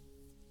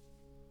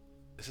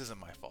 This isn't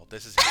my fault.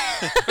 This is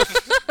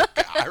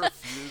I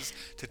refuse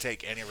to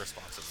take any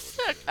responsibility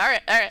for this. All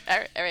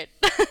right.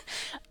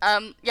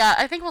 Yeah,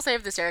 I think we'll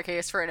save the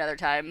staircase for another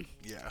time.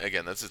 Yeah.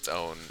 Again, that's its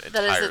own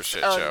That entire is its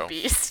shit own show.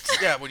 beast.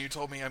 Yeah, when you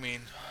told me, I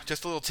mean,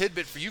 just a little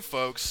tidbit for you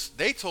folks.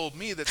 They told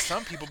me that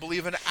some people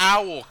believe an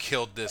owl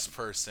killed this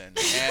person,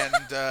 and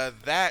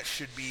that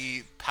should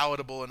be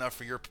palatable enough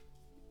for your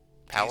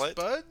Palate?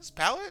 buds?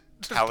 Palate?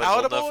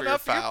 Palatable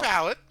enough for your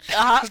palate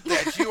Uh-huh.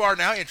 that you are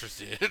now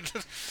interested.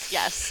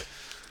 Yes.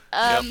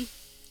 Yep.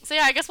 So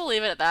yeah, I guess we'll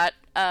leave it at that.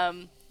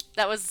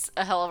 That was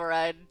a hell of a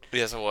ride.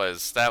 Yes, it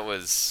was. That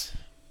was.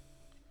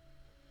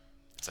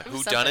 It's a It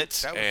was whodunit,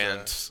 something.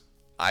 and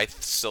I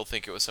still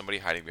think it was somebody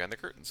hiding behind the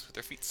curtains with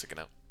their feet sticking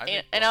out.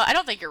 I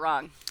don't think you're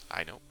wrong.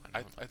 I know.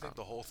 I think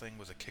the whole thing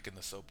was a kick in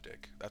the soap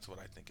dick. That's what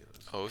I think it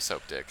was. Oh,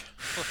 soap dick.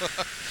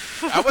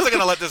 I wasn't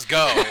gonna let this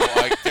go.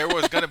 Like there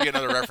was gonna be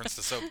another reference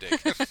to soap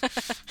dick.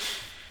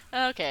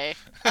 Okay.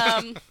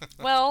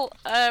 Well,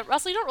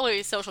 Russell, you don't really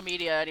use social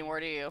media anymore,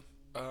 do you?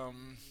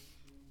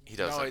 He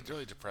doesn't. No, it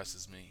really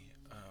depresses me.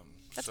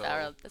 That's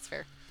fair. That's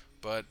fair.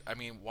 But I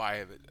mean,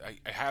 why?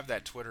 I have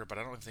that Twitter, but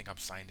I don't think I'm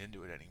signed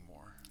into it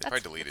anymore. They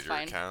probably deleted your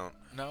fine. account.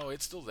 No,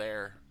 it's still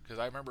there because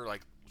I remember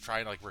like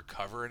trying to like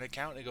recover an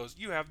account. And it goes,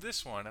 "You have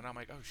this one," and I'm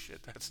like, "Oh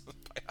shit, that's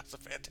a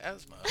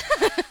Phantasma."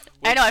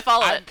 I know, I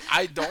follow it.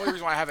 The only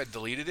reason why I haven't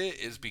deleted it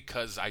is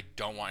because I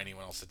don't want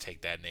anyone else to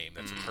take that name.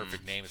 That's a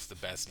perfect name. It's the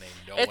best name.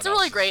 It's a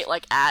really great @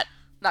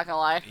 not gonna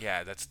lie.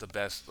 Yeah, that's the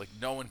best. Like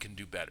no one can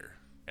do better,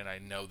 and I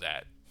know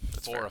that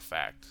for fair. a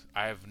fact.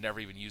 I have never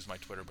even used my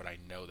Twitter, but I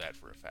know that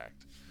for a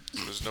fact.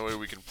 So there's no way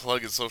we can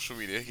plug his social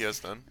media. He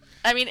has none.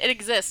 I mean, it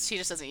exists. He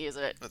just doesn't use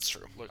it. That's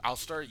true. Look, I'll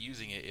start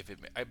using it if it.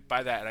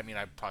 By that, I mean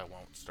I probably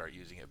won't start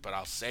using it, but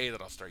I'll say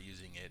that I'll start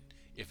using it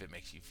if it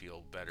makes you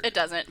feel better. It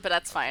doesn't, but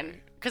that's fine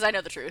Okay. because I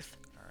know the truth.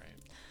 All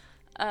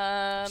right.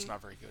 I'm just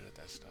not very good at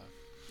that stuff.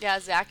 Yeah,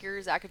 Zach,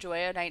 you're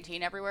Zackajoya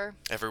 19 everywhere.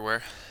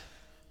 Everywhere.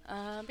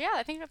 Yeah,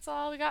 I think that's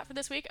all we got for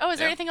this week. Oh, is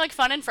there Yeah. anything like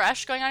fun and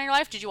fresh going on in your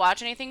life? Did you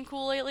watch anything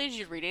cool lately? Did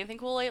you read anything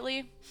cool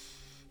lately?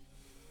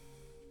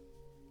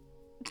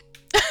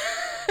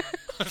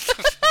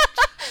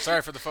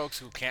 Sorry for the folks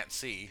who can't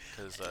see,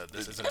 because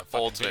this isn't a fucking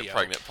Ultimate video.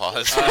 pregnant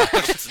pause.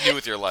 What's new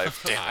with your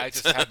life? Damn it. I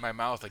just had my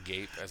mouth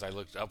agape as I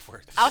looked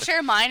upwards. I'll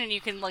share mine and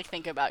you can like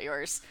think about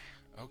yours.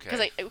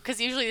 Okay.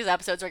 Because usually these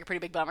episodes are like a pretty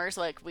big bummer.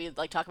 So like we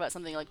like talk about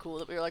something like cool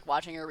that we were like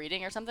watching or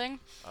reading or something.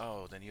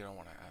 Oh, then you don't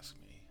want to ask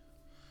me.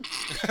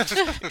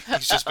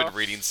 He's just been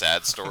reading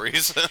sad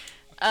stories.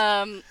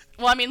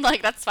 Well, I mean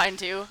like that's fine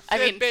too. I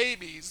Dead mean,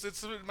 babies.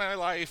 It's been my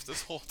life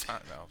this whole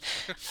time. No.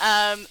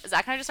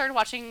 Zach and I just started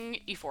watching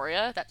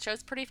Euphoria. That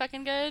show's pretty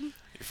fucking good.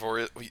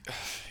 Euphoria,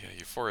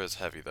 Euphoria is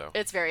heavy though.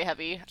 It's very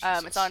heavy. It's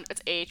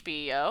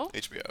HBO.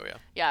 HBO,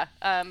 yeah.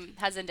 Yeah.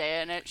 Has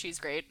Zendaya in it. She's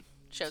great.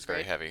 Show's It's very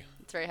great. heavy.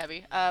 It's very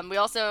heavy. We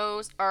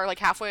also are like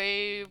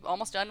halfway,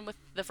 almost done with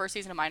the first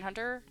season of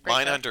Mindhunter. Great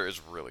show. Mindhunter is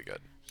really good.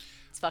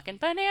 It's fucking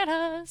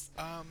bananas.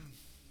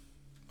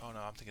 Oh no,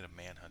 I'm thinking of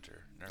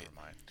Manhunter. Never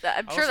mind.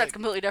 I'm I sure was that's like-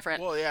 completely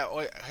different. Well, yeah,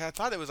 I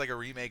thought it was like a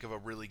remake of a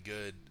really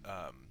good,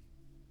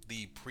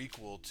 the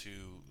prequel to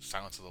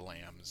Silence of the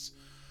Lambs,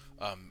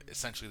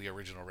 essentially the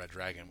original Red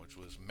Dragon, which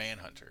was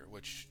Manhunter,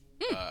 which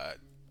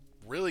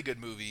really good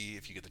movie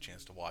if you get the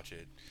chance to watch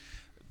it.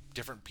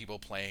 Different people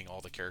playing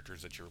all the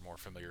characters that you're more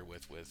familiar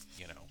with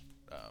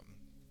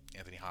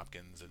Anthony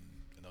Hopkins and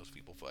those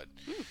people, but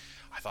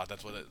I thought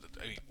that's what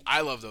I mean.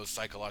 I love those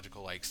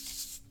psychological like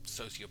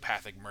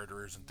sociopathic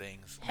murderers and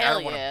things. I Hell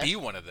don't want yeah. to be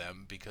one of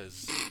them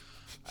because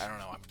I don't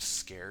know. I'm just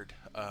scared.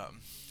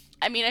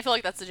 I mean, I feel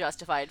like that's a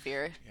justified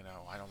fear.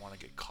 I don't want to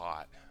get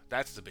caught.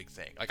 That's the big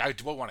thing. Like I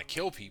do want to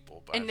kill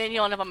people, but I And just then don't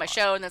you'll end wanna up on my get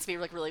show, and that's be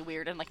like really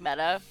weird and like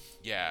meta.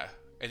 caught. Yeah,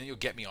 and then you'll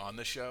get me on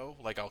the show.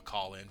 Like I'll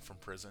call in from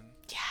prison.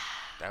 Yeah.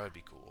 That would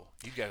be cool.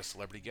 You get a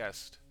celebrity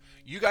guest.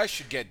 You guys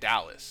should get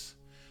Dallas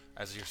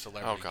as your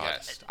celebrity Oh, God.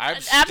 guest.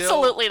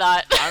 Absolutely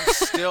not. I'm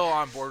still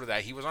on board with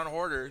that. He was on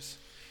Hoarders,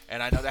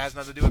 and I know that has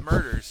nothing to do with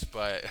murders,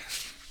 but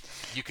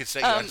you could say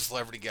you had a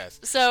celebrity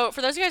guest. So,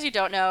 for those of you guys who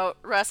don't know,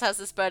 Russ has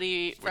this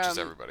buddy from. Which is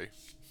everybody.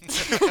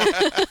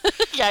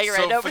 Yeah, you're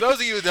right. So No, for those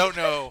of you who don't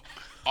know,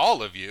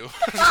 all of you,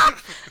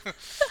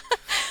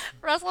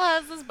 Russell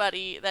has this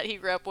buddy that he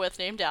grew up with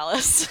named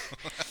Dallas.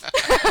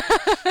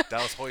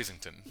 Dallas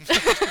Hoisington.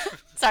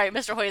 Sorry,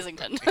 Mr.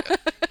 Hoisington.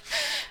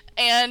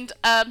 And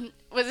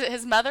was it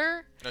his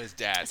mother? No, his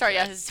dad. Sorry,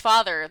 yeah, his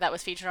father that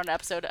was featured on an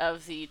episode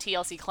of the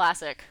TLC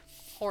classic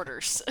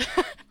Hoarders,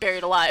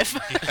 Buried Alive.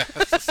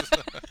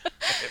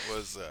 It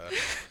was.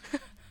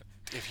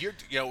 If you're,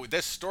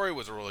 this story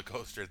was a roller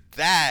coaster.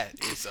 That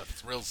is a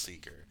thrill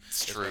seeker.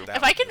 It's is true. what that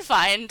If I was. can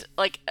find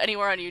like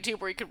anywhere on YouTube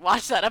where you could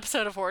watch that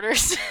episode of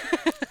Hoarders.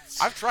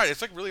 I've tried.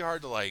 It's like really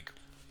hard to like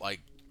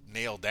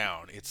nail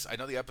down. I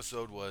know the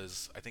episode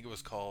was. I think it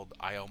was called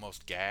 "I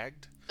Almost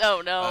Gagged."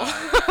 Oh no.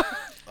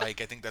 I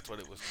think that's what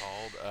it was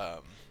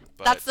called.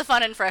 But That's the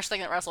fun and fresh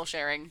thing that Russell's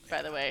sharing,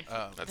 by the way.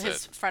 That's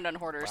His it. friend on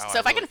Hoarders. Wow, so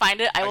if I can find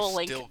it, I I will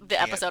link still the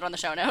can't- episode on the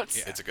show notes.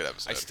 Yeah. It's a good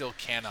episode. I still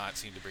cannot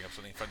seem to bring up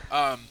something fun.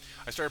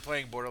 I started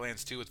playing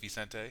Borderlands 2 with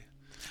Vicente.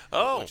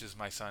 Oh. Which is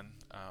my son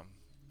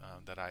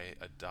that I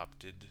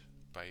adopted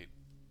by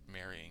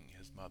marrying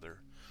his mother.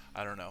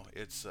 I don't know.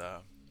 It's.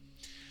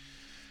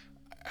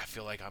 I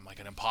feel like I'm like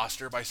an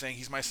imposter by saying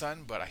he's my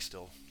son, but I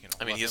still,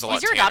 I mean, love he's him a lot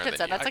He's your tanner adopted than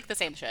son. you. That's like the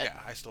same shit. Yeah,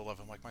 I still love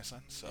him like my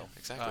son. So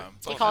exactly.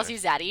 It's He all calls there.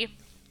 you Zaddy.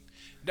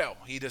 No,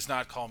 he does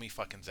not call me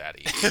fucking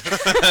Zaddy.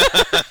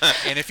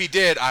 And if he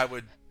did, I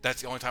would.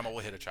 That's the only time I will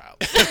hit a child.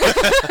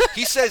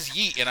 He says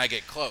yeet and I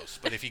get close,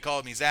 but if he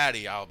called me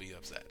Zaddy, I'll be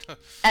upset.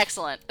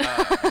 Excellent.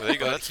 There you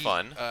go. But That's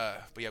fun.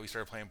 But yeah, we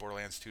started playing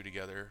Borderlands 2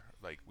 together.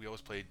 Like we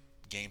always played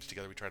games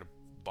together. We try to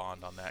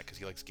bond on that because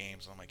he likes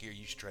games. And I'm like, here,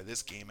 you should try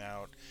this game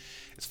out.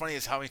 It's funny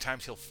is how many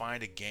times he'll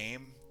find a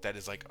game that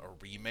is like a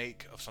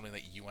remake of something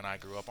that you and I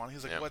grew up on.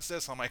 He's like, Yeah. what's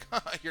this? I'm like,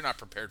 you're not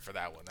prepared for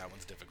that one. That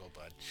one's difficult,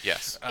 bud.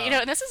 Yes.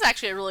 And this is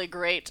actually a really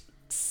great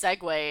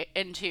segue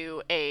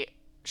into a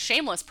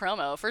shameless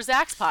promo for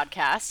Zach's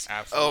podcast.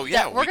 Absolutely. Oh,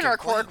 yeah. That we're going to Weekend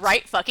record plans.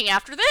 right fucking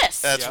after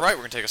this. That's Yep. right.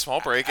 We're gonna take a small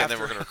break and then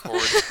we're After- gonna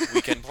record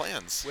weekend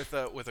plans. With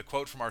a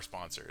quote from our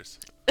sponsors.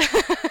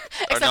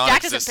 Except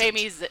Zach doesn't pay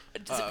me.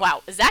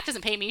 Wow, Zach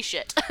doesn't pay me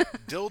shit.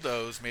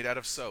 Dildos made out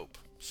of soap.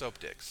 Soap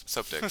dicks.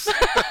 Soap dicks. You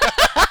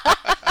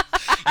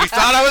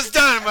thought I was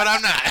done, but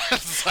I'm not.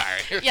 Sorry.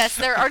 Yes,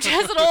 they're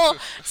artisanal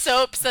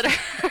soaps that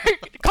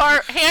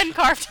are hand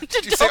carved into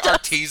Did you say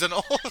dildos.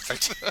 artisanal?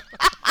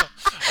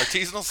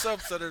 Artisanal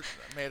soaps that are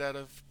made out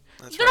of.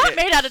 That's They're right.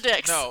 not made out of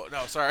dicks. No,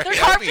 sorry. They're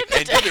That carved would be, into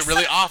that'd be dicks.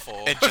 really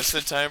awful. And just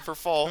in time for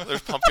fall,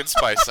 there's pumpkin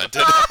spice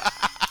scented.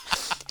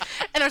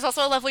 And there's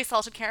also a lovely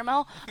salted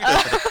caramel.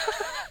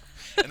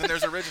 And then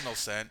there's original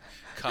scent.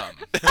 Come.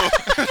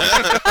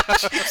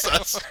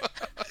 Jesus.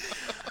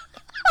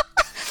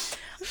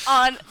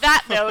 On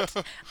that note,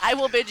 I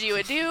will bid you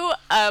adieu.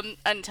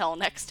 Until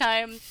next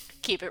time,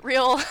 keep it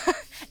real,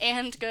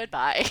 and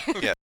goodbye.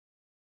 Yeah.